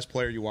was the best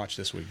player you watched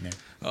this week, Nick?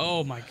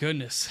 Oh my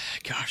goodness,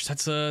 gosh,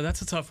 that's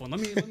a tough one.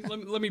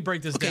 Let me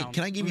break this down.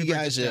 Can I give you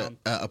guys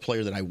a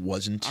player that I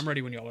wasn't? I'm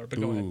ready when y'all are.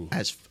 But go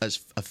ahead. As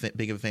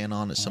big of a fan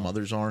on as some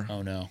others are.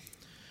 Oh no.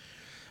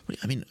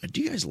 I mean,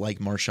 do you guys like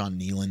Marshawn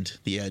Kneeland,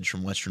 the edge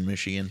from Western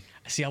Michigan?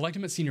 See, I liked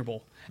him at Senior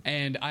Bowl,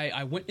 and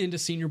I went into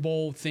Senior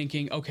Bowl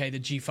thinking, okay, the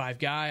G5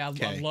 guy.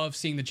 I love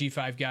seeing the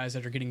G5 guys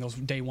that are getting those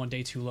day 1,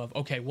 day 2 love.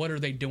 Okay, what are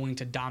they doing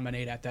to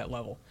dominate at that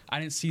level? I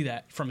didn't see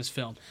that from his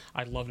film.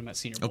 I loved him at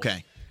Senior Bowl.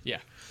 Okay. Yeah.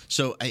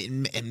 So,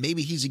 and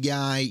maybe he's a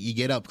guy you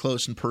get up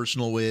close and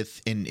personal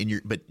with,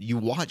 but you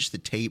watch the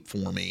tape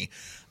for me.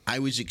 I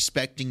was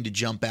expecting to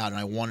jump out, and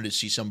I wanted to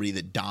see somebody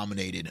that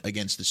dominated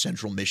against the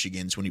Central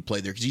Michigans when he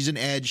played there, because he's an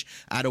edge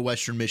out of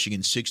Western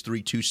Michigan, 6'3",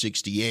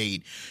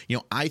 268.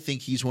 I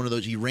think he's one of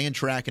those. He ran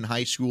track in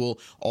high school,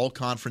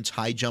 all-conference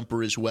high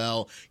jumper as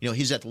well.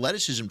 His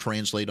athleticism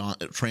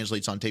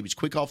translates on tape. He's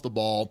quick off the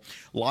ball,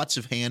 lots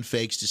of hand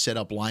fakes to set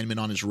up linemen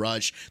on his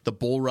rush. The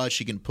bull rush,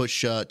 he can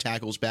push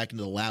tackles back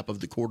into the lap of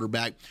the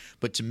quarterback.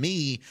 But to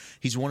me,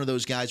 he's one of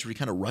those guys where he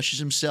kind of rushes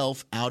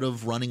himself out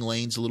of running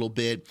lanes a little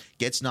bit,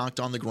 gets knocked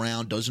on the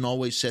ground, doesn't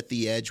always set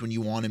the edge when you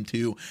want him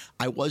to.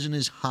 I wasn't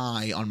as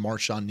high on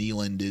Marshawn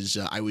Kneeland as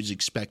I was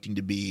expecting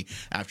to be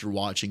after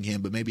watching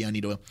him, but maybe I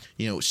need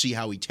to see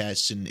how he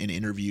tests in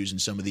interviews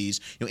and some of these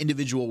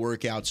individual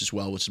workouts as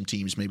well with some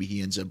teams. Maybe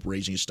he ends up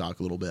raising his stock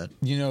a little bit.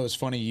 It's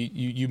funny,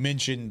 you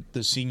mentioned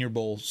the Senior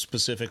Bowl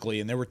specifically,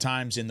 and there were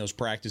times in those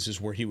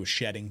practices where he was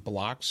shedding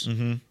blocks.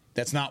 Mm-hmm.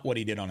 That's not what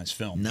he did on his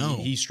film. No.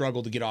 He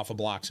struggled to get off of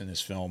blocks in his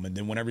film, and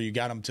then whenever you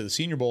got him to the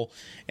Senior Bowl,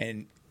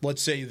 and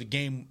let's say the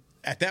game –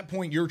 at that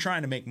point, you're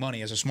trying to make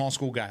money as a small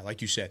school guy,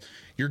 like you said.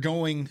 You're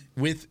going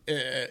with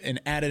an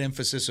added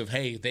emphasis of,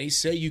 hey, they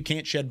say you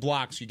can't shed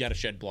blocks, you got to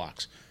shed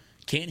blocks.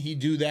 Can he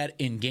do that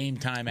in game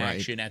time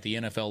action at the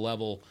NFL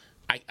level?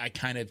 I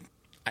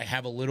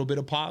have a little bit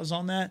of pause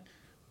on that,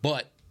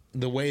 but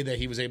the way that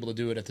he was able to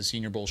do it at the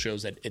Senior Bowl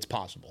shows that it's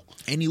possible.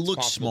 And he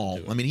looks small.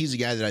 I mean, he's a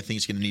guy that I think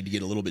is going to need to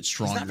get a little bit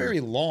stronger. He's not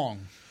very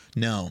long.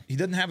 No. He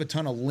doesn't have a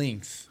ton of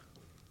length.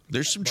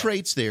 There's some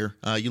traits there.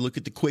 You look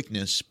at the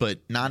quickness, but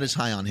not as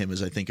high on him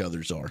as I think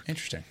others are.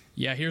 Interesting.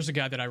 Yeah, here's a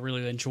guy that I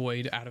really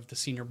enjoyed out of the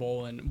Senior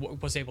Bowl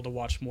and was able to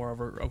watch more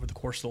over the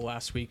course of the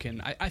last week. And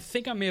I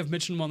think I may have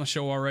mentioned him on the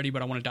show already,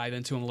 but I want to dive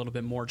into him a little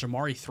bit more.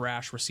 Jamari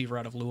Thrash, receiver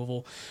out of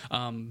Louisville.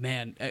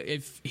 Man,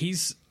 if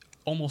he's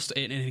almost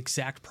an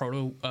exact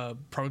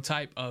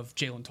prototype of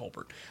Jalen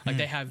Tolbert. Like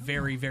they have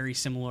very, very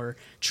similar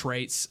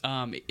traits.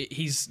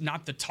 He's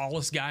not the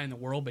tallest guy in the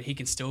world, but he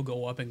can still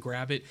go up and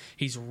grab it.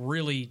 He's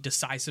really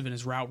decisive in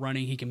his route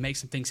running. He can make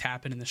some things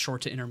happen in the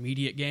short to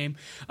intermediate game.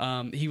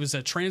 He was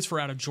a transfer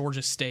out of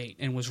Georgia State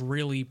and was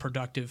really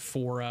productive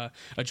for a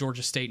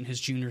Georgia State in his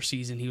junior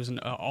season. He was an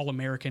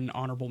All-American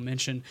honorable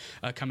mention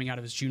coming out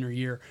of his junior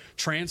year.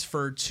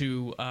 Transferred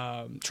to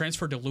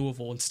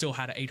Louisville and still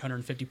had an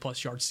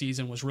 850-plus yard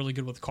season, was really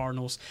good with the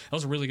Cardinals. That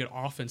was a really good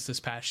offense this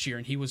past year,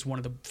 and he was one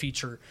of the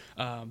feature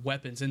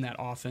weapons in that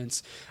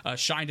offense.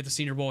 Shined at the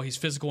Senior Bowl. He's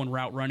physical and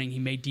route running. He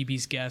made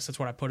DB's guess. That's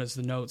what I put as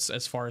the notes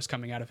as far as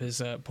coming out of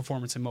his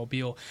performance in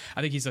Mobile.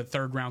 I think he's a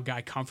third-round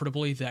guy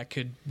comfortably that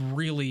could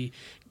really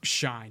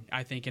shine,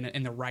 I think,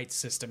 in the right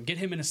system. Get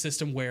him in a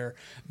system where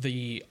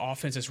the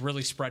offense is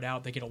really spread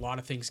out. They get a lot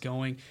of things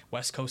going,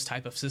 West Coast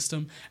type of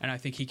system, and I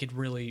think he could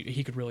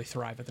really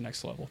thrive at the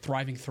next level.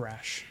 Thriving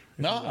Thrash.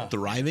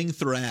 Thriving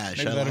Thrash.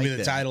 Maybe that'll be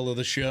the title of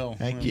the show.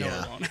 Heck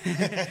yeah.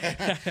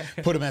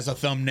 Put him as a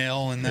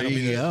thumbnail, and that'll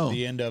be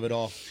the end of it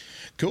all.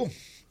 Cool.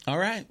 All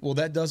right. Well,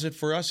 that does it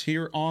for us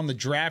here on the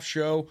Draft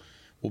Show.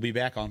 We'll be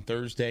back on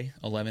Thursday,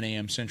 11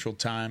 a.m. Central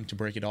Time, to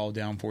break it all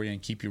down for you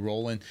and keep you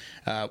rolling.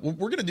 We're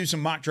going to do some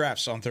mock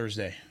drafts on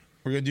Thursday.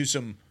 We're going to do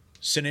some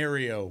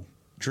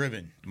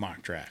scenario-driven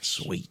mock drafts.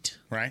 Sweet.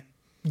 Right?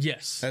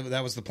 Yes.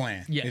 That was the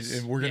plan.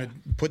 Yes. We're going to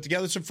put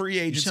together some free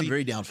agency. You sound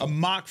very down for a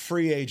mock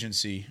free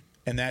agency,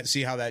 and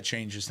see how that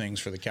changes things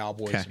for the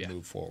Cowboys and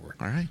move forward.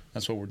 All right.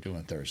 That's what we're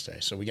doing Thursday.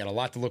 So we got a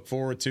lot to look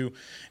forward to.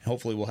 And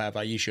hopefully we'll have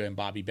Aisha and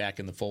Bobby back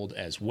in the fold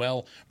as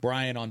well.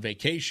 Brian on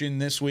vacation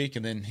this week,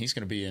 and then he's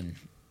going to be in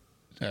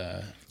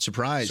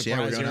Surprise. Yeah,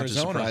 we're going to have to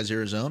surprise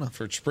Arizona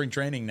for spring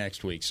training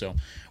next week. So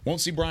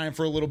won't see Brian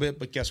for a little bit,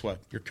 but guess what?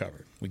 You're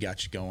covered. We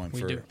got you going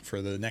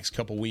for the next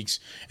couple weeks,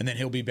 and then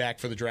he'll be back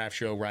for the Draft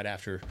Show right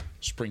after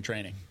spring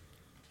training.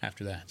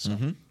 After that. So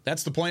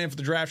that's the plan for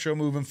the Draft Show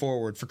moving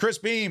forward. For Chris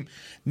Beam,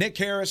 Nick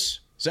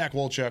Harris, Zach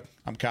Wolchuk,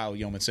 I'm Kyle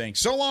Yeoman saying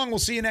so long. We'll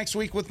see you next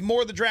week with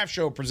more of the Draft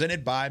Show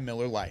presented by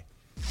Miller Lite.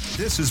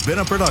 This has been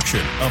a production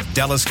of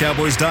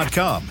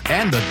DallasCowboys.com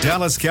and the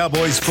Dallas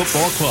Cowboys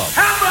Football Club.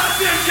 How about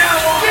this,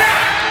 Cowboys? Yeah!